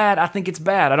movie's bad, I think it's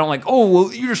bad. I don't like, oh,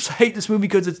 well, you just hate this movie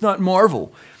because it's not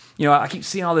Marvel. I keep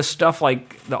seeing all this stuff,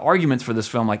 like the arguments for this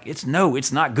film, like, it's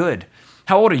not good.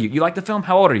 How old are you? You like the film?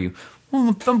 How old are you?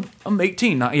 Well, I'm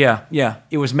 18. Yeah.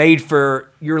 It was made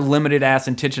for your limited-ass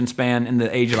attention span in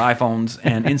the age of iPhones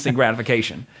and instant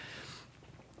gratification.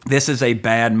 This is a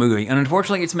bad movie. And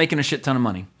unfortunately, it's making a shit ton of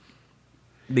money.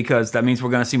 Because that means we're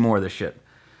going to see more of this shit.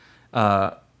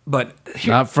 But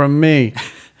not from me.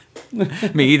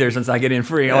 Me either, since I get in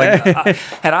free. Like,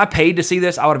 had I paid to see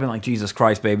this, I would have been like, Jesus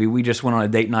Christ, baby, we just went on a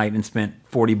date night and spent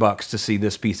 $40 to see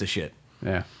this piece of shit.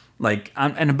 Yeah. Like,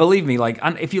 and believe me, like,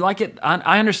 if you like it,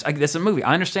 I understand. This is a movie.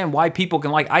 I understand why people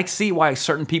can like. I see why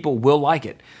certain people will like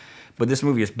it, but this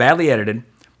movie is badly edited.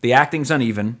 The acting's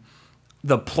uneven.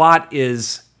 The plot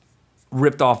is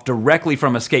ripped off directly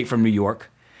from Escape from New York.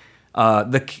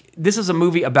 This is a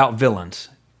movie about villains.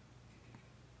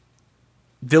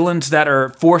 Villains that are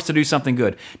forced to do something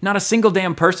good. Not a single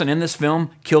damn person in this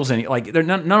film kills any. Like,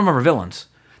 none of them are villains.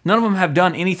 None of them have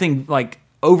done anything like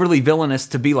overly villainous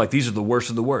to be like, these are the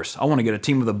worst of the worst. I want to get a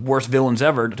team of the worst villains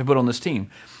ever to put on this team.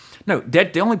 No,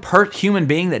 the only human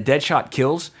being that Deadshot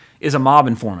kills is a mob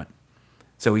informant.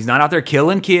 So he's not out there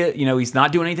killing kids. He's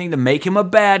not doing anything to make him a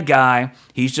bad guy.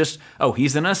 He's just,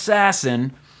 he's an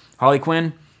assassin. Harley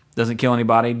Quinn doesn't kill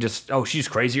anybody. Just, she's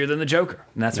crazier than the Joker.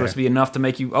 And that's supposed to be enough to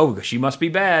make you, she must be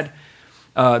bad.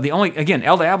 El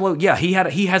Diablo, he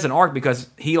has an arc because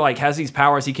he like has these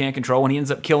powers he can't control, and he ends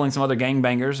up killing some other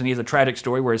gangbangers, and he has a tragic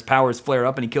story where his powers flare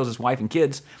up and he kills his wife and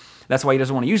kids. That's why he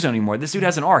doesn't want to use it anymore. This dude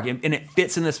has an arc, and it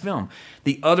fits in this film.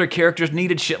 The other characters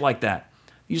needed shit like that.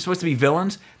 You're supposed to be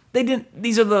villains. They didn't.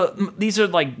 These are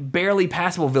like barely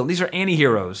passable villains. These are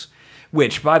anti-heroes,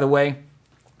 which, by the way,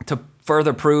 to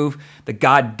further prove the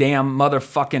goddamn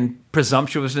motherfucking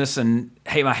presumptuousness and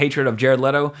my hatred of Jared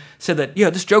Leto, said that,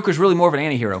 this Joker's really more of an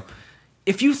anti-hero.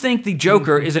 If you think the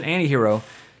Joker is an anti-hero,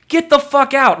 get the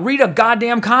fuck out. Read a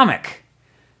goddamn comic.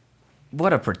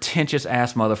 What a pretentious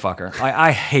ass motherfucker.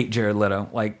 I hate Jared Leto.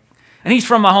 Like, and he's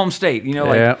from my home state,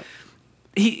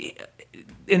 he,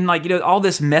 and like, all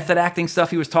this method acting stuff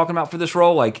he was talking about for this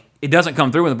role, like, it doesn't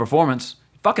come through in the performance.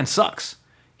 It fucking sucks.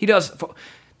 He does.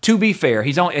 To be fair,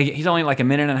 he's only like a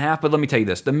minute and a half, but let me tell you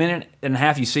this. The minute and a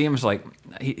half you see him is like,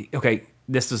 okay,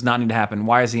 this does not need to happen.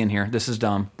 Why is he in here? This is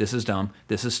dumb. This is dumb.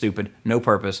 This is stupid. No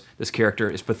purpose. This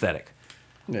character is pathetic.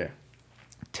 Yeah.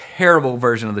 Terrible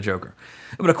version of the Joker.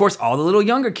 But of course, all the little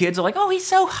younger kids are like, oh, he's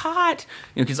so hot.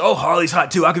 Because, Harley's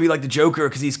hot too. I could be like the Joker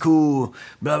because he's cool.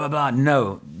 Blah, blah, blah.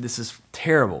 No, this is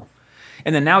terrible.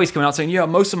 And then now he's coming out saying,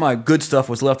 most of my good stuff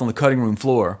was left on the cutting room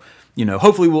floor.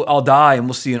 Hopefully I'll die and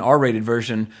we'll see an R-rated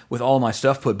version with all my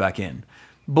stuff put back in.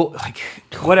 But, like,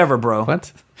 whatever, bro.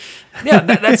 What? Yeah,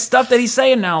 that's stuff that he's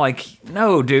saying now. Like,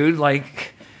 no, dude.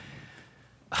 Like,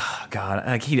 God,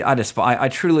 like I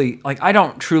truly, like, I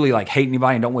don't truly like hate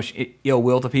anybody and don't wish ill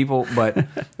will to people. But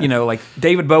like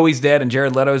David Bowie's dead and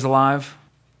Jared Leto's alive.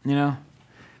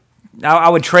 I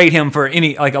would trade him for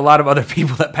a lot of other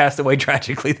people that passed away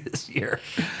tragically this year.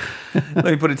 Let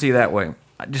me put it to you that way.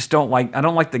 I just don't like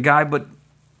the guy, but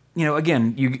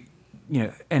again,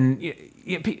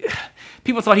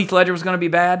 people thought Heath Ledger was going to be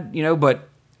bad, but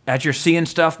as you're seeing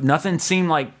stuff, nothing seemed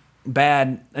like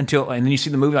bad and then you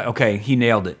see the movie, like, okay, he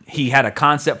nailed it. He had a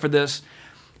concept for this.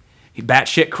 He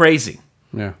batshit crazy,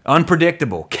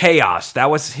 unpredictable, chaos. That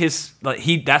was his.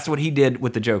 That's what he did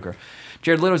with the Joker.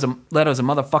 Jared Leto's a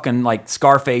motherfucking like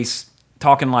Scarface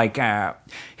talking like.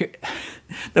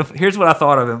 Here's what I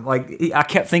thought of him. Like, I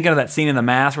kept thinking of that scene in The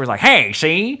Mask where he's like, "Hey,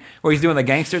 see," where he's doing the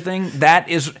gangster thing.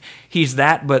 He's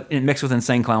that, but mixed with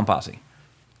Insane Clown Posse,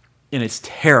 and it's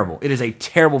terrible. It is a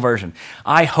terrible version.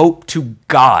 I hope to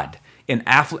God, Ben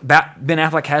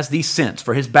Affleck has the sense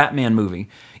for his Batman movie,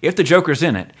 if the Joker's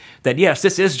in it, that yes,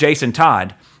 this is Jason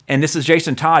Todd. And this is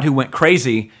Jason Todd who went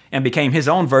crazy and became his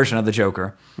own version of the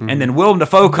Joker. Mm-hmm. And then Willem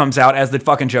Dafoe comes out as the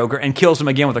fucking Joker and kills him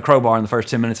again with a crowbar in the first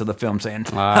 10 minutes of the film, saying,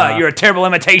 you're a terrible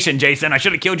imitation, Jason. I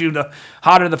should have killed you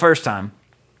hotter the first time.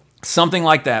 Something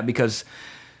like that, because,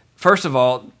 first of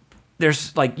all,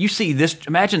 there's, like, you see this,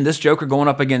 imagine this Joker going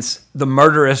up against the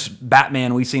murderous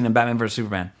Batman we've seen in Batman vs.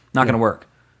 Superman. Not going to work.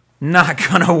 Not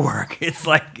gonna work.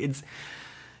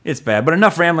 It's bad. But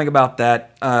enough rambling about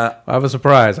that. I was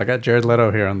surprised. I got Jared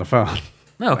Leto here on the phone.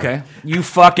 Okay. You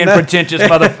fucking pretentious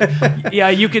motherfucker. Yeah,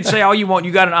 you can say all you want.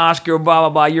 You got an Oscar, blah, blah,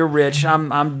 blah. You're rich.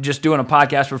 I'm just doing a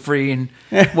podcast for free and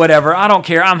whatever. I don't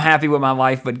care. I'm happy with my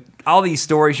life. But all these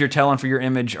stories you're telling for your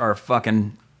image are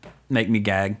fucking make me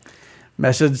gag.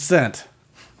 Message sent.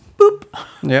 Boop.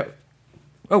 Yep.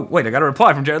 Oh, wait. I got a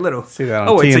reply from Jared Leto. See that on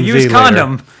oh, it's a TMZ used later.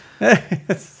 condom.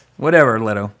 Whatever,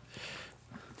 Leto.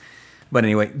 But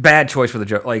anyway, bad choice for the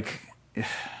joke. Like...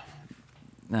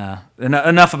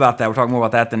 enough about that. We're talking more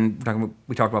about that than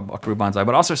we talked about Buckaroo Banzai.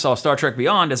 But also saw Star Trek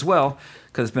Beyond as well,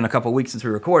 because it's been a couple of weeks since we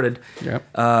recorded.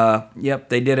 Yep. Yep,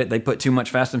 they did it. They put too much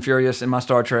Fast and Furious in my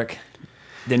Star Trek.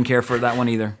 Didn't care for that one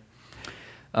either.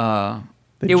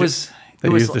 They used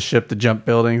the ship to jump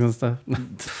buildings and stuff.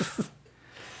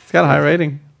 It's got a high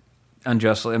rating.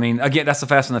 Unjustly. I mean, again, that's the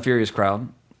Fast and the Furious crowd.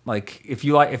 Like, if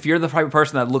you're the type of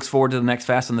person that looks forward to the next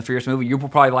Fast and the Furious movie, you will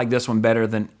probably like this one better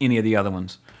than any of the other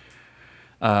ones.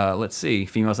 Let's see.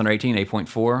 Females under 18,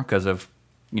 8.4 because of,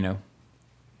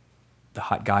 the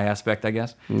hot guy aspect, I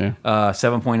guess. Yeah.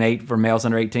 7.8 for males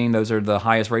under 18. Those are the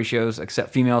highest ratios,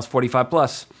 except females 45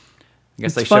 plus. I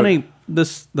guess It's funny.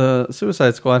 The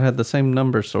Suicide Squad had the same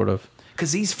number, sort of.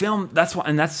 Because these films, that's why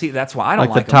I don't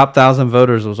like the them. top 1,000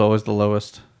 voters was always the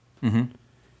lowest. Mm-hmm.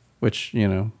 Which,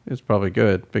 is probably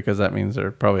good because that means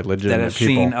they're probably legitimate that have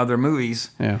people. seen other movies.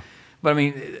 Yeah. But I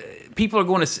mean, people are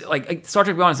going to see, like Star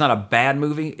Trek Beyond is not a bad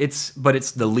movie. But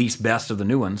it's the least best of the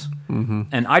new ones. Mm-hmm.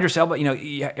 And Idris Elba,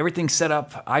 everything's set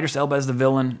up. Idris Elba as the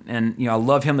villain, and I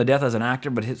love him to death as an actor.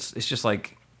 But it's just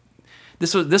like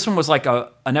this one was like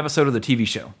an episode of the TV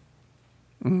show.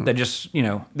 Mm-hmm. That just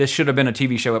this should have been a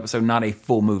TV show episode, not a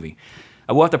full movie.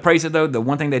 I will have to praise it though. The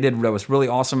one thing they did that was really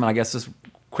awesome, and I guess this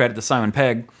credit to Simon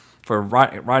Pegg for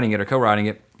writing it or co-writing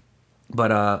it.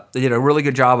 But they did a really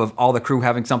good job of all the crew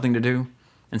having something to do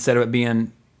instead of it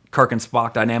being Kirk and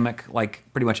Spock dynamic like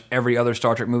pretty much every other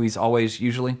Star Trek movie's always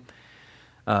usually.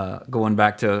 Going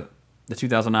back to the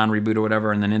 2009 reboot or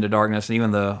whatever, and then Into Darkness, and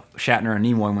even the Shatner and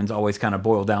Nimoy ones always kind of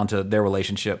boil down to their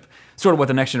relationship. Sort of what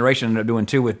the Next Generation ended up doing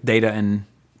too with Data and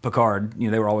Picard.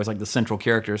 They were always like the central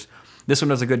characters. This one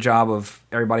does a good job of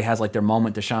everybody has like their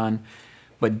moment to shine,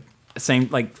 but same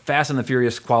like Fast and the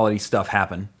Furious quality stuff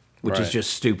happen, which is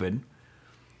just stupid.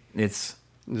 There's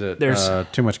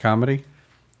too much comedy?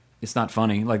 It's not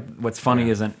funny. Like what's funny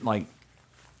isn't like.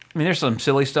 I mean, there's some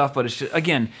silly stuff, but it's just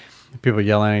again people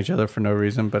yelling at each other for no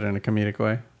reason, but in a comedic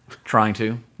way. Trying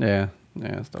to. Yeah,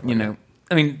 stuff like that.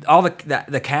 I mean, all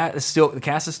the cast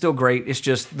is still great. It's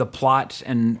just the plot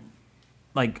and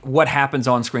like what happens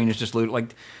on screen is just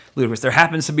ludicrous. There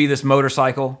happens to be this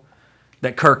motorcycle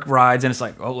that Kirk rides, and it's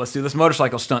like, oh, let's do this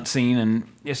motorcycle stunt scene, and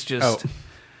it's just. Oh.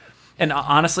 And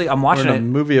honestly, I'm watching a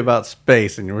movie about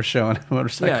space, and you were showing a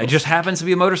motorcycle. Yeah, it just happens to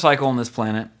be a motorcycle on this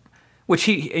planet, which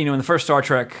he, in the first Star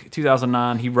Trek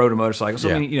 2009, he rode a motorcycle. So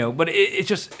I mean, but it's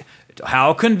just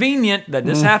how convenient that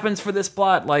this happens for this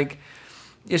plot. Like,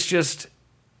 it just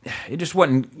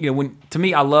wasn't. When to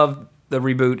me, I love the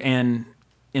reboot and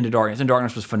Into Darkness. Into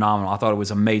Darkness was phenomenal. I thought it was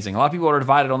amazing. A lot of people are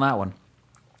divided on that one.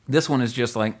 This one is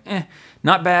just like,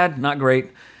 not bad, not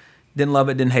great. Didn't love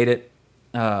it, didn't hate it.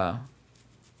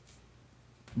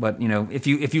 But if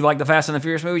you like the Fast and the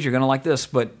Furious movies, you're gonna like this.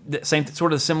 But same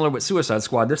sort of similar with Suicide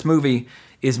Squad. This movie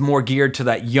is more geared to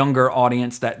that younger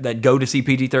audience that go to see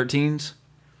PG-13s.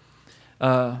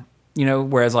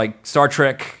 Whereas like Star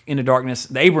Trek Into Darkness,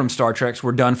 the Abrams Star Treks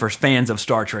were done for fans of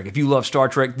Star Trek. If you love Star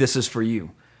Trek, this is for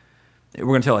you. We're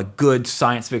gonna tell a good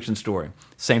science fiction story.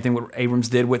 Same thing what Abrams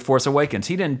did with Force Awakens.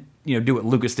 He didn't do what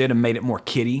Lucas did and made it more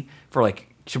kiddie for like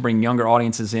to bring younger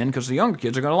audiences in because the younger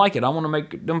kids are going to like it. I want to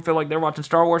make them feel like they're watching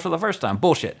Star Wars for the first time.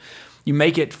 Bullshit. You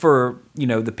make it for,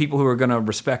 the people who are going to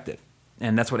respect it.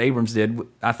 And that's what Abrams did,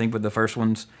 I think, with the first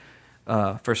ones,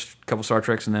 first couple Star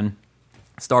Treks and then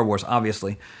Star Wars,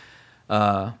 obviously.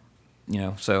 So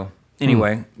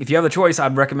anyway, if you have the choice,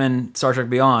 I'd recommend Star Trek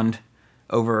Beyond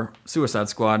over Suicide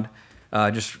Squad.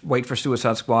 Just wait for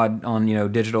Suicide Squad on,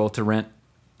 digital to rent.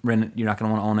 Rent it. You're not going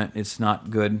to want to own it. It's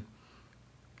not good.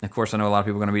 Of course, I know a lot of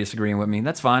people are going to be disagreeing with me.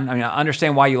 That's fine. I mean, I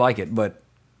understand why you like it, but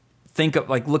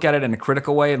look at it in a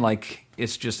critical way, and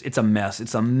it's a mess.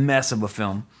 It's a mess of a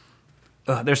film.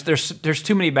 There's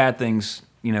too many bad things,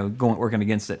 working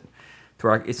against it.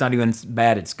 It's not even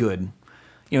bad. It's good.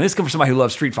 This comes from somebody who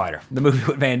loves Street Fighter, the movie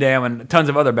with Van Damme, and tons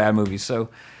of other bad movies. So,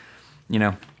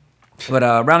 But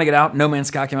rounding it out, No Man's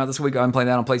Sky came out this week. I've been playing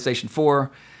that on PlayStation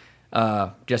 4.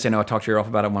 Jesse, I know I talked to you off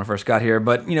about it when I first got here,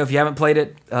 but if you haven't played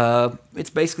it, it's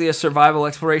basically a survival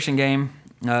exploration game.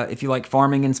 If you like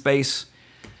farming in space,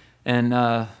 and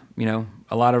a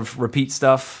a lot of repeat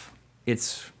stuff.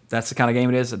 That's the kind of game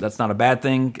it is. That's not a bad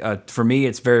thing. For me,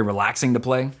 it's very relaxing to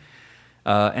play.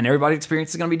 And everybody's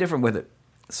experience is going to be different with it.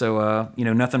 So,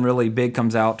 nothing really big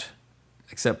comes out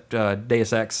except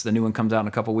Deus Ex. The new one comes out in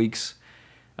a couple weeks.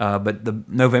 But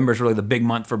November is really the big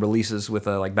month for releases with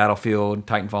like Battlefield,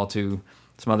 Titanfall 2,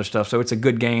 some other stuff. So it's a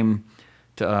good game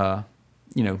to,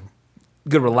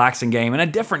 good relaxing game and a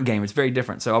different game. It's very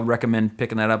different. So I would recommend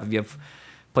picking that up if you have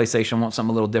PlayStation, want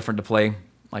something a little different to play.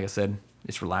 Like I said,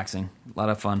 it's relaxing, a lot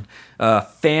of fun.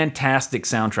 Fantastic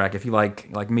soundtrack. If you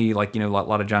like me, a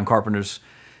lot of John Carpenter's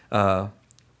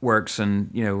works and,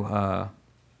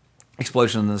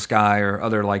 Explosion in the Sky or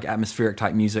other like atmospheric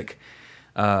type music,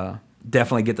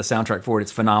 definitely get the soundtrack for it.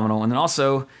 It's phenomenal. And then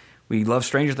also, we love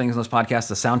Stranger Things on this podcast.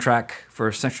 The soundtrack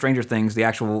for Stranger Things, the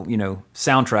actual,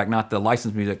 soundtrack, not the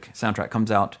licensed music soundtrack,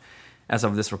 comes out as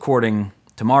of this recording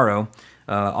tomorrow,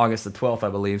 August the 12th, I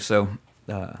believe. So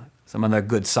some other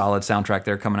good, solid soundtrack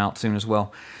there coming out soon as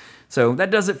well. So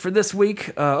that does it for this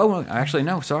week.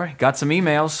 Sorry. Got some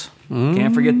emails.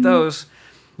 Can't forget those.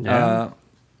 Yeah.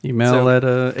 Email at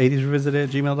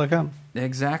 80srevisited@gmail.com.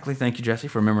 Exactly. Thank you, Jesse,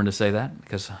 for remembering to say that,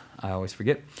 because I always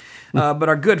forget. But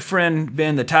our good friend,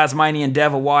 Ben, the Tasmanian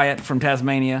Devil Wyatt from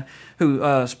Tasmania,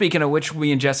 who, speaking of which,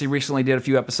 we and Jesse recently did a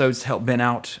few episodes to help Ben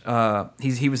out.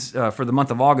 He was for the month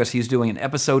of August, he's doing an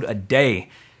episode a day.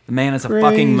 The man is a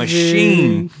fucking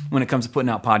machine when it comes to putting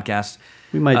out podcasts.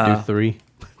 We might do 3.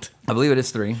 I believe it is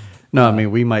 3. No, I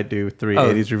mean, we might do 3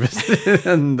 80s Revisited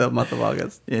in the month of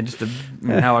August. Yeah, just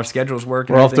how our schedules work.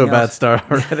 We're off to a bad start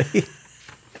already.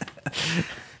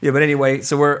 Yeah, but anyway,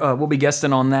 so we'll be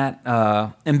guesting on that.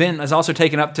 And Ben has also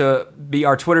taken up to be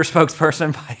our Twitter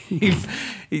spokesperson.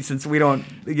 Since we don't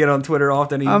get on Twitter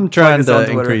often, I'm trying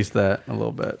to increase that a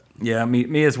little bit. Yeah,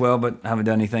 me as well, but I haven't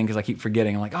done anything because I keep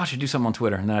forgetting. I'm like, I should do something on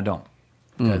Twitter, and then I don't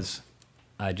because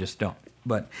I just don't.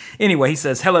 But anyway, he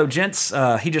says, "Hello, gents.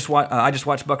 I just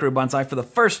watched Buckaroo Banzai for the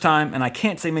first time, and I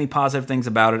can't say many positive things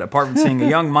about it, apart from seeing a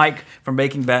young Mike from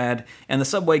Breaking Bad and the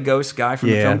Subway Ghost guy from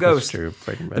the film Ghost. True.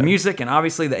 Breaking Bad. The music and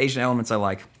obviously the Asian elements I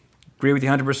like. Agree with you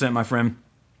 100%, my friend.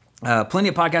 Plenty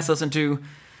of podcasts I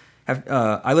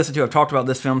listen to have talked about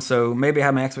this film, so maybe I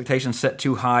have my expectations set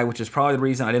too high, which is probably the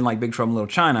reason I didn't like Big Trouble in Little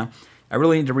China. I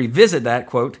really need to revisit that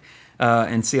quote."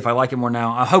 And see if I like it more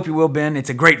now. I hope you will, Ben.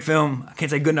 It's a great film. I can't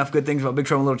say good things about Big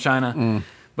Trouble in Little China.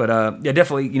 But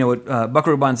definitely,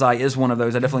 Buckaroo Banzai is one of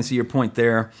those. I definitely see your point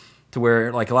there, to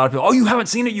where like a lot of people, you haven't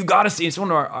seen it, you got to see it. It's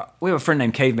one of we have a friend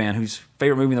named Caveman whose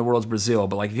favorite movie in the world is Brazil.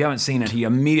 But like if you haven't seen it, he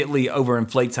immediately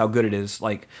overinflates how good it is.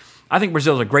 Like I think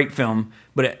Brazil is a great film,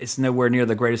 but it's nowhere near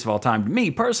the greatest of all time to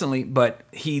me personally. But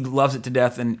he loves it to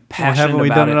death and passionate about it. Haven't we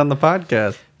done it on the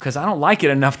podcast? Because I don't like it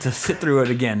enough to sit through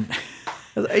it again.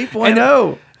 It's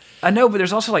 8.0. I know, but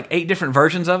there's also like 8 different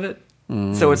versions of it.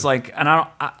 So it's like, and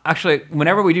actually,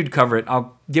 whenever we do cover it,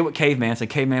 I'll get with Caveman and say,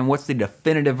 Caveman, what's the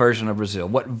definitive version of Brazil?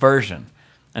 What version?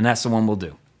 And that's the one we'll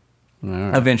do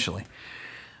eventually.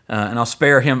 And I'll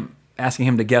spare him, asking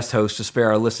him to guest host to spare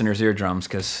our listeners' eardrums,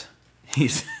 because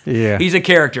he's a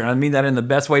character. And I mean that in the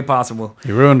best way possible.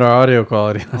 He ruined our audio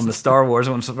quality on the Star Wars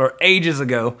one for ages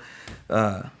ago.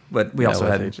 But we also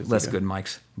had less good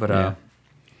mics. But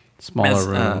smaller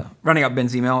room. Running out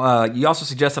Ben's email. You also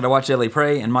suggested I watch Deadly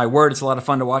Prey, and my word, it's a lot of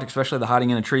fun to watch, especially the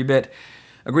hiding in a tree bit.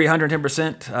 Agree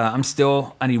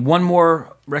 110%. I need one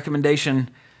more recommendation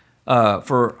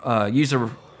for user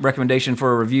recommendation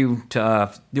for a review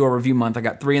to do a review month. I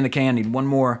got 3 in the can. Need one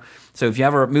more. So if you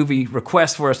have a movie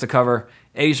request for us to cover,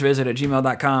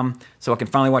 80svisit@gmail.com, so I can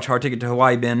finally watch Hard Ticket to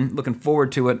Hawaii, Ben. Looking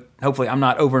forward to it. Hopefully I'm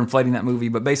not overinflating that movie,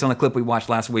 but based on the clip we watched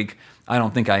last week, I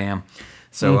don't think I am.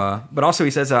 So, but also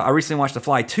he says, I recently watched The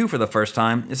Fly 2 for the first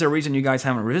time. Is there a reason you guys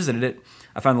haven't revisited it?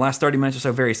 I found the last 30 minutes or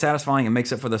so very satisfying and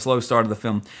makes up for the slow start of the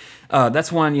film. That's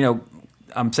one,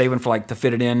 I'm saving for to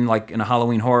fit it in in a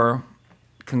Halloween horror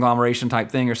conglomeration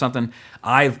type thing or something.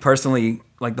 I've personally,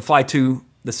 The Fly 2,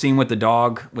 the scene with the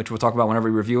dog, which we'll talk about whenever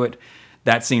we review it,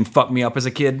 that scene fucked me up as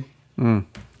a kid.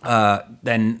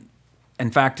 Then... In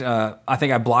fact, I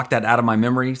think I blocked that out of my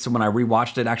memory. So when I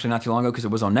rewatched it, actually not too long ago, because it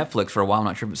was on Netflix for a while, I'm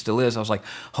not sure if it still is, I was like,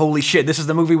 holy shit, this is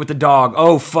the movie with the dog.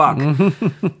 Oh, fuck.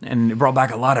 And it brought back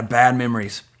a lot of bad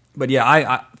memories. But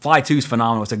yeah, Fly 2 is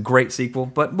phenomenal. It's a great sequel.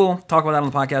 But we'll talk about that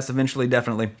on the podcast eventually,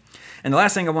 definitely. And the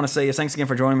last thing I want to say is thanks again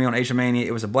for joining me on Asia Mania.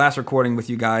 It was a blast recording with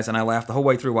you guys, and I laughed the whole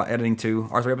way through while editing too.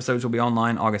 Our 3 episodes will be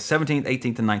online August 17th,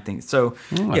 18th, and 19th. So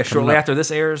shortly after this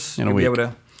airs, you'll be able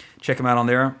to check them out on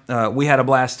there. We had a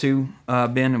blast too,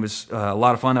 Ben. It was a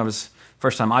lot of fun. It was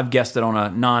first time I've guested on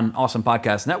a non-Awesome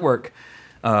Podcast Network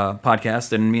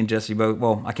podcast, and me and Jesse both,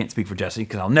 well, I can't speak for Jesse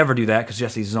because I'll never do that because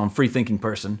Jesse's his own free-thinking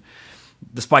person.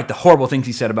 despite the horrible things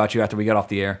he said about you after we got off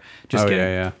the air. Just kidding.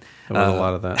 yeah. There was a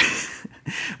lot of that.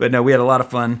 But no, we had a lot of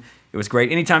fun. It was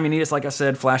great. Anytime you need us, like I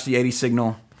said, flash the 80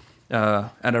 signal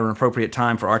at an appropriate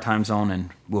time for our time zone, and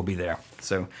we'll be there.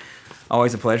 So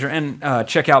always a pleasure. And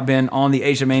check out Ben on the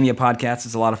Asia Mania podcast.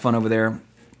 It's a lot of fun over there.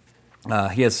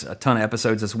 He has a ton of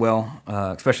episodes as well,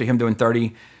 especially him doing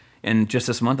 30 in just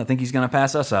this month. I think he's going to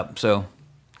pass us up. So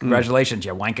congratulations,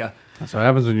 you wanker. That's what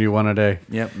happens when you do one a day.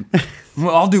 Yep.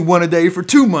 Well, I'll do one a day for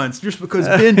 2 months just because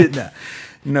Ben did that.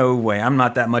 No way. I'm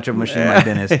not that much of a machine like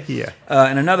Ben is. Yeah.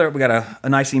 And another, we got a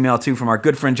nice email, too, from our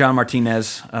good friend John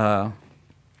Martinez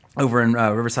over in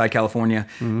Riverside, California.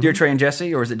 Dear Trey and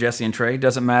Jesse, or is it Jesse and Trey?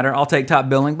 Doesn't matter. I'll take top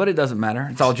billing, but it doesn't matter.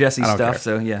 It's all Jesse stuff, care.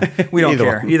 so yeah. We don't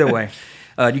care. one. Either way.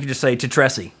 You can just say to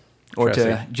Tressie or to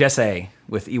Tressie. Jesse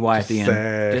with EY at the end.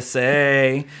 Jesse. Just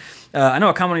say. I know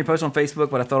I comment on your post on Facebook,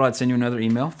 but I thought I'd send you another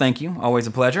email. Thank you. Always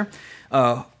a pleasure.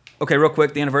 Okay, real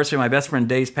quick, the anniversary of my best friend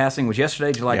Dave's passing was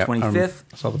yesterday, July 25th.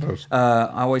 I saw the post.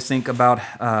 I always think about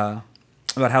how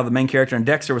the main character in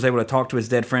Dexter was able to talk to his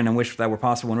dead friend and wish that were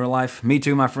possible in real life. Me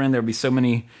too, my friend. There would be so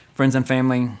many friends and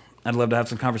family I'd love to have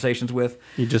some conversations with.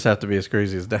 You just have to be as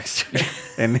crazy as Dexter,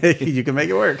 and you can make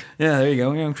it work. Yeah, there you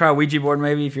go. You know, try a Ouija board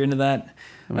maybe if you're into that.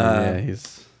 I mean, yeah,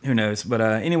 he's... Who knows? But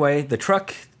anyway, the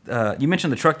truck... you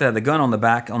mentioned the truck that had the gun on the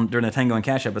back during the Tango and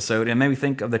Cash episode, and it made me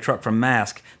think of the truck from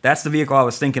Mask. That's the vehicle I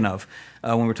was thinking of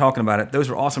when we were talking about it. Those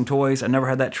were awesome toys. I never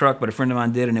had that truck, but a friend of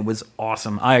mine did, and it was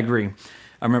awesome. I agree.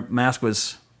 I remember Mask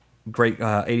was great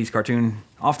 80s cartoon,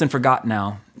 often forgotten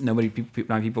now. Not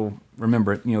people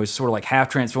remember it. You know, it was sort of like half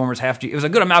Transformers, half G. It was a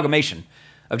good amalgamation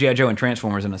of G.I. Joe and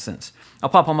Transformers in a sense. I'll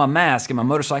pop on my mask, and my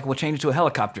motorcycle will change into a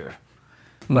helicopter.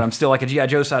 But I'm still like a G.I.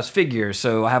 Joe size figure,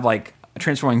 so I have like a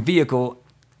transforming vehicle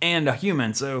and a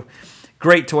human. So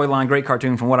great toy line, great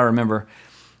cartoon from what I remember.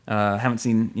 Haven't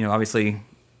seen, obviously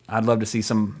I'd love to see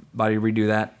somebody redo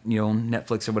that, on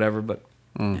Netflix or whatever, but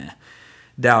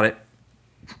doubt it.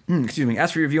 Excuse me.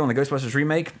 As for your review on the Ghostbusters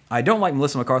remake, I don't like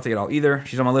Melissa McCarthy at all either.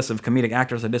 She's on my list of comedic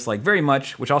actors I dislike very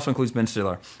much, which also includes Ben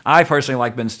Stiller. I personally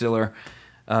like Ben Stiller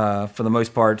for the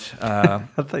most part. I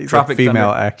thought you Tropic said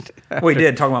female Thunder. act. Well, he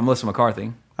did, talking about Melissa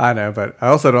McCarthy. I know, but I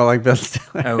also don't like Ben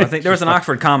Stiller. Oh, I think there was an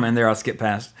Oxford comment in there I'll skip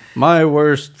past. My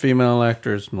worst female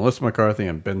actors, Melissa McCarthy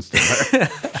and Ben Stiller.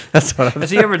 That's what I'm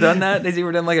Has he ever done that? Has he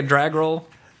ever done like a drag role?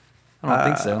 I don't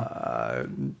think so.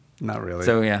 Not really.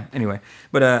 So yeah. Anyway,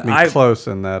 but I mean, close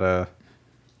in that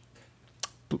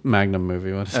Magnum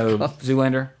movie. What's it called?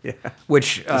 Zoolander. Yeah.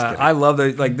 Which I love.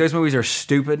 Those movies are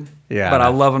stupid. Yeah, but I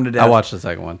love them to death. I watched the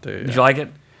second one too. Yeah. Did you like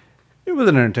it? It was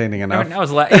entertaining enough. I mean,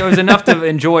 it was enough to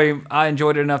enjoy. I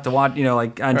enjoyed it enough to watch.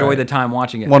 I enjoyed the time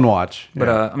watching it. One watch. But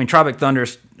I mean, Tropic Thunder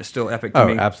is still epic to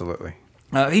me. Oh, absolutely.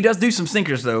 He does do some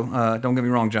stinkers though. Don't get me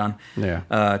wrong, John. Yeah.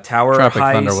 Tower Tropic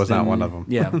Heist Thunder was not one of them.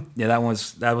 Yeah. That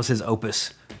was his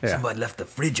opus. Yeah. Somebody left the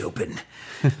fridge open.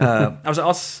 I was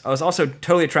also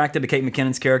totally attracted to Kate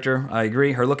McKinnon's character. I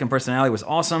agree. Her look and personality was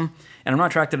awesome. And I'm not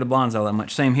attracted to blondes all that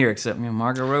much. Same here, except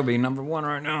Margot Robbie, number one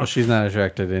right now. Well, she's not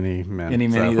attracted to any men.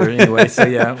 Either, anyway. So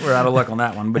yeah, we're out of luck on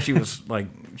that one. But she was my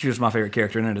favorite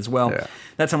character in it as well. Yeah.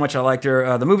 That's how much I liked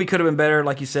her. The movie could have been better,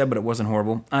 like you said, but it wasn't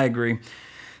horrible. I agree.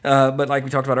 But like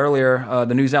we talked about earlier,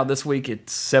 the news out this week,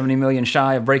 it's 70 million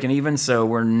shy of breaking even, so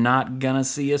we're not gonna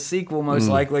see a sequel most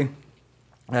likely.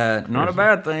 Not a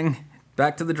bad thing.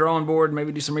 Back to the drawing board.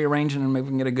 Maybe do some rearranging, and maybe we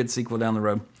can get a good sequel down the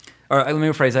road. Or let me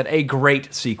rephrase that: a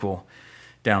great sequel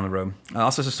down the road.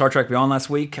 Also, Star Trek Beyond last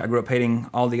week. I grew up hating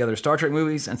all the other Star Trek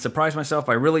movies and surprised myself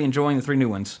by really enjoying the 3 new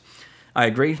ones. I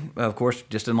agree. Of course,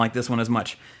 just didn't like this one as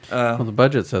much. Well, the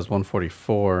budget says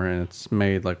 144, and it's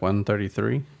made like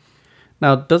 133.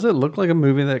 Now, does it look like a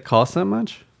movie that costs that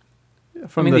much?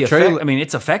 From the trailer,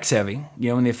 it's effects heavy.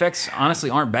 And the effects honestly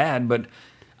aren't bad, but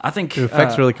I think do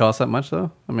effects really cost that much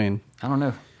though? I mean, I don't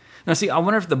know. Now, see, I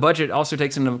wonder if the budget also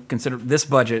takes into this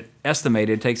budget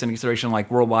estimated takes into consideration like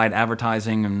worldwide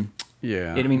advertising and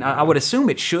yeah. I would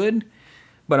assume it should,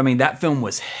 but I mean that film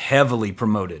was heavily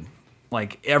promoted.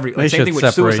 Like they same thing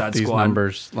with Suicide separate these Squad.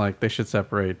 numbers. Like they should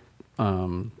separate,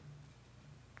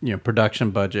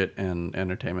 production budget and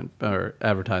entertainment or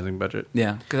advertising budget.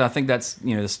 Yeah, because I think that's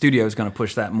the studio is going to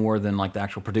push that more than like the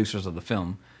actual producers of the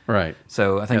film. Right.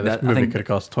 So I think this movie could have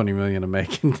cost $20 million to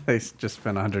make, and they just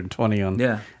spent $120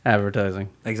 on advertising.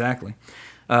 Exactly.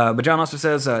 But John also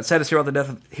says, sad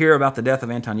to hear about the death of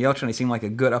Anton Yelchin. He seemed like a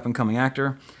good up-and-coming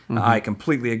actor. I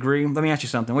completely agree. Let me ask you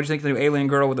something. What do you think of the new alien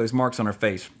girl with those marks on her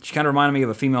face? She kind of reminded me of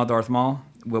a female Darth Maul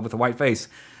with a white face.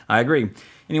 I agree.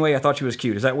 Anyway, I thought she was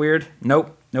cute. Is that weird?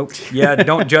 Nope. Yeah,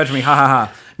 don't judge me. Ha ha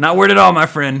ha. Not weird at all, my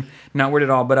friend. Not weird at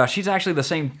all. But she's actually the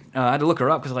same. I had to look her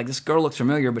up because like this girl looks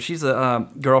familiar. But she's the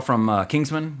girl from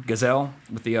Kingsman, Gazelle,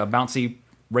 with the bouncy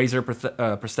razor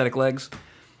prosthetic legs.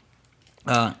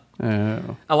 I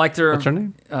liked her. What's her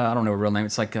name? I don't know her real name.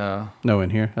 It's like No, in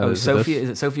here. Sophia. Is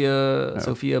it Sophia?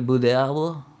 Sophia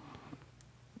Boutella?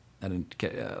 I didn't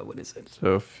get. What is it?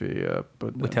 Sophia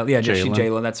Boutella. Yeah, she's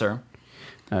Jayla. That's her.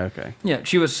 Okay. Yeah,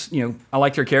 she was. I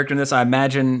liked her character in this.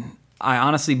 I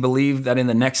honestly believe that in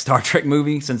the next Star Trek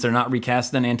movie, since they're not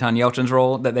recasting Anton Yelchin's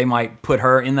role, that they might put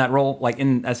her in that role, like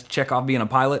as Chekhov being a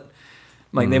pilot.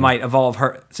 Like they might evolve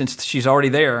her, since she's already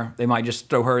there. They might just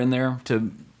throw her in there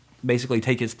to basically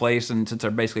take his place, and since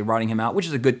they're basically writing him out, which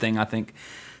is a good thing, I think,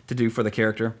 to do for the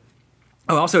character.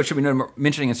 Oh, also, it should be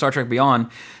mentioning in Star Trek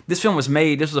Beyond, this film was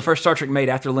made, this was the first Star Trek made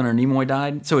after Leonard Nimoy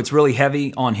died, so it's really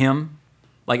heavy on him,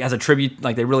 like as a tribute,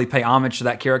 like they really pay homage to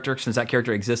that character, since that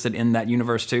character existed in that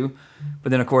universe too. But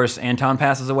then, of course, Anton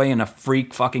passes away in a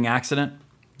freak fucking accident.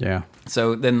 Yeah.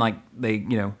 So then, like, they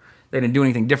didn't do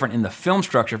anything different in the film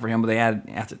structure for him, but they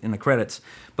added in the credits.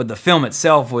 But the film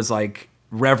itself was like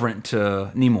reverent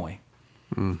to Nimoy.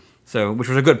 So, which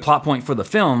was a good plot point for the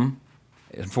film.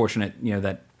 Unfortunate,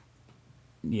 that,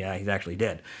 he's actually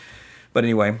dead. But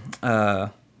anyway,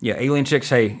 alien chicks,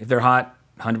 hey, if they're hot,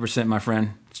 100%, my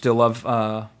friend. Still love,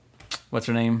 what's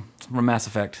her name? From Mass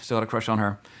Effect. Still had a crush on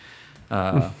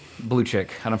her. Blue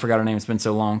chick. I don't forgot her name. It's been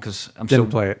so long because I'm Didn't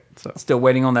play it. So. Still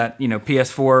waiting on that,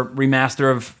 PS4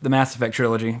 remaster of the Mass Effect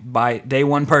trilogy by day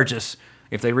one purchase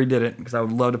if they redid it, because I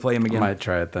would love to play them again. I might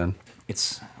try it then.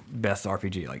 It's best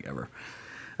RPG like ever.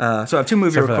 So I have two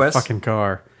movie Except requests. For that fucking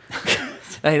car.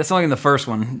 Hey, that's only in the first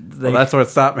one. Well, that's what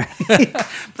stopped me.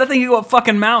 That thing, you go up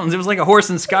fucking mountains. It was like a horse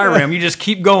in Skyrim. You just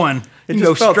keep going. It you just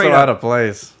go felt straight so up. out of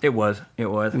place. It was.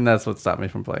 And that's what stopped me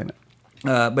from playing it.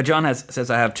 But John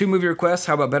says, I have two movie requests.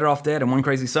 How about Better Off Dead and One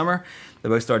Crazy Summer? They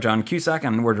both star John Cusack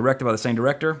and were directed by the same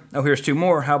director. Oh, here's two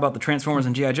more. How about the Transformers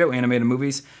and G.I. Joe animated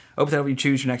movies? Hope that you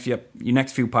choose your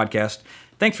next few podcasts.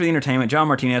 Thanks for the entertainment. John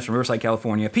Martinez from Riverside,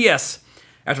 California. P.S.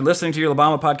 After listening to your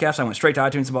La Bamba podcast, I went straight to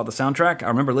iTunes about the soundtrack. I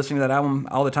remember listening to that album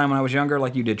all the time when I was younger,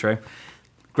 like you did, Trey.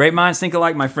 Great minds think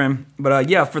alike, my friend. But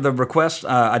for the request,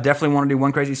 I definitely want to do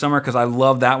One Crazy Summer because I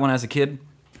loved that one as a kid.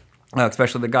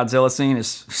 Especially the Godzilla scene is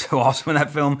so awesome in that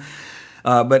film.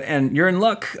 And you're in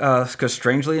luck because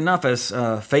strangely enough, as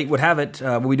fate would have it,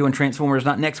 we'll be doing Transformers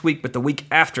not next week, but the week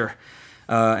after.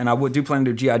 And I do plan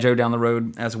to do G.I. Joe down the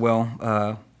road as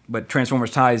well. But Transformers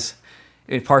ties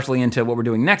it partially into what we're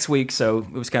doing next week, so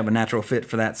it was kind of a natural fit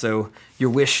for that. So your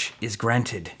wish is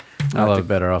granted. I love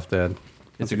Better Off Dead.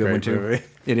 It's a good one too. Movie.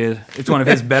 It is. It's one of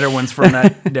his better ones from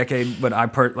that decade. But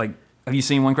have you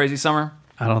seen One Crazy Summer?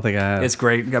 I don't think I have. It's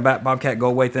great. Got Bobcat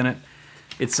Goldthwait in it.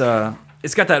 It's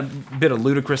got that bit of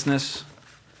ludicrousness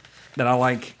that I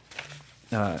like.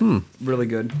 Really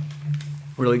good.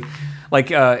 Really.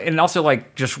 And also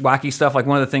just wacky stuff. Like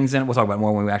one of the things in it, we'll talk about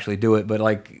more when we actually do it. But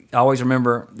I always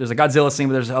remember there's a Godzilla scene,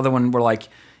 but there's another one where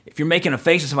if you're making a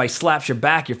face and somebody slaps your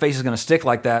back, your face is going to stick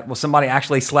like that. Well, somebody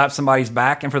actually slaps somebody's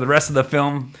back, and for the rest of the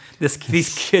film, these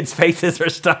kids' faces are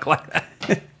stuck like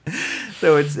that.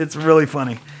 So it's really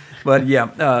funny. But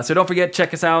so don't forget,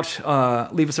 check us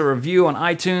out. Leave us a review on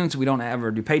iTunes. We don't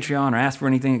ever do Patreon or ask for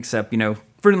anything except,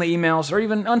 friendly emails or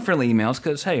even unfriendly emails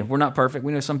because, hey, we're not perfect.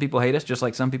 We know some people hate us just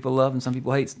like some people love and some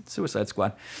people hate Suicide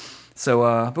Squad.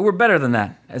 So, but we're better than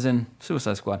that, as in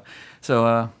Suicide Squad.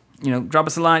 So, drop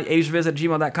us a line,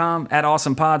 80srevisit@gmail.com,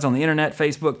 @AwesomePods on the internet,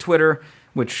 Facebook, Twitter,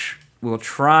 which we'll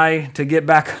try to get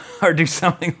back or do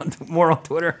something more on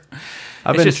Twitter.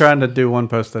 I've been trying to do one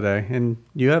post today, and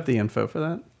you have the info for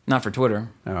that? Not for Twitter.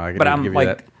 Oh, I can give you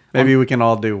that. Maybe we can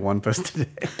all do one post today.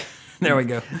 There we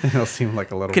go. It'll seem like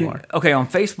a little more. Okay, on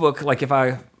Facebook,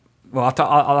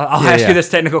 I'll ask you this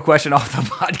technical question off the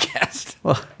podcast.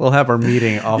 Well, we'll have our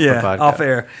meeting off the podcast. Off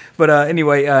air. But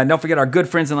anyway, don't forget our good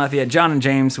friends in Lafayette, John and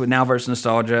James with Now vs.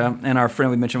 Nostalgia, and our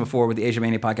friend we mentioned before with the Asia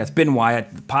Mania podcast, Ben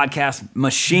Wyatt, the podcast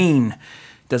machine.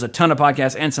 Does a ton of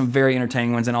podcasts and some very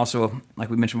entertaining ones, and also, like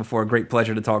we mentioned before, a great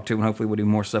pleasure to talk to, and hopefully we'll do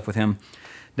more stuff with him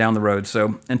down the road.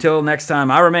 So until next time,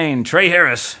 I remain Trey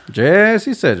Harris.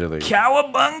 Jesse Sedgley.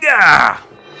 Cowabunga,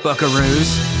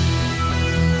 buckaroos.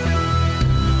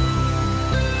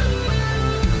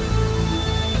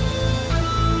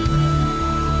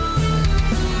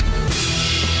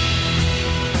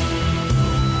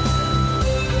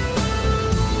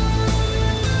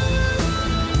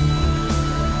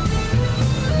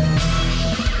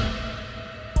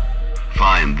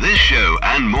 Find this show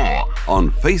and more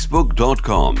on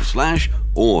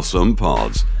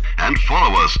Facebook.com/AwesomePods and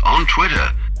follow us on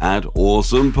Twitter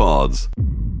 @AwesomePods.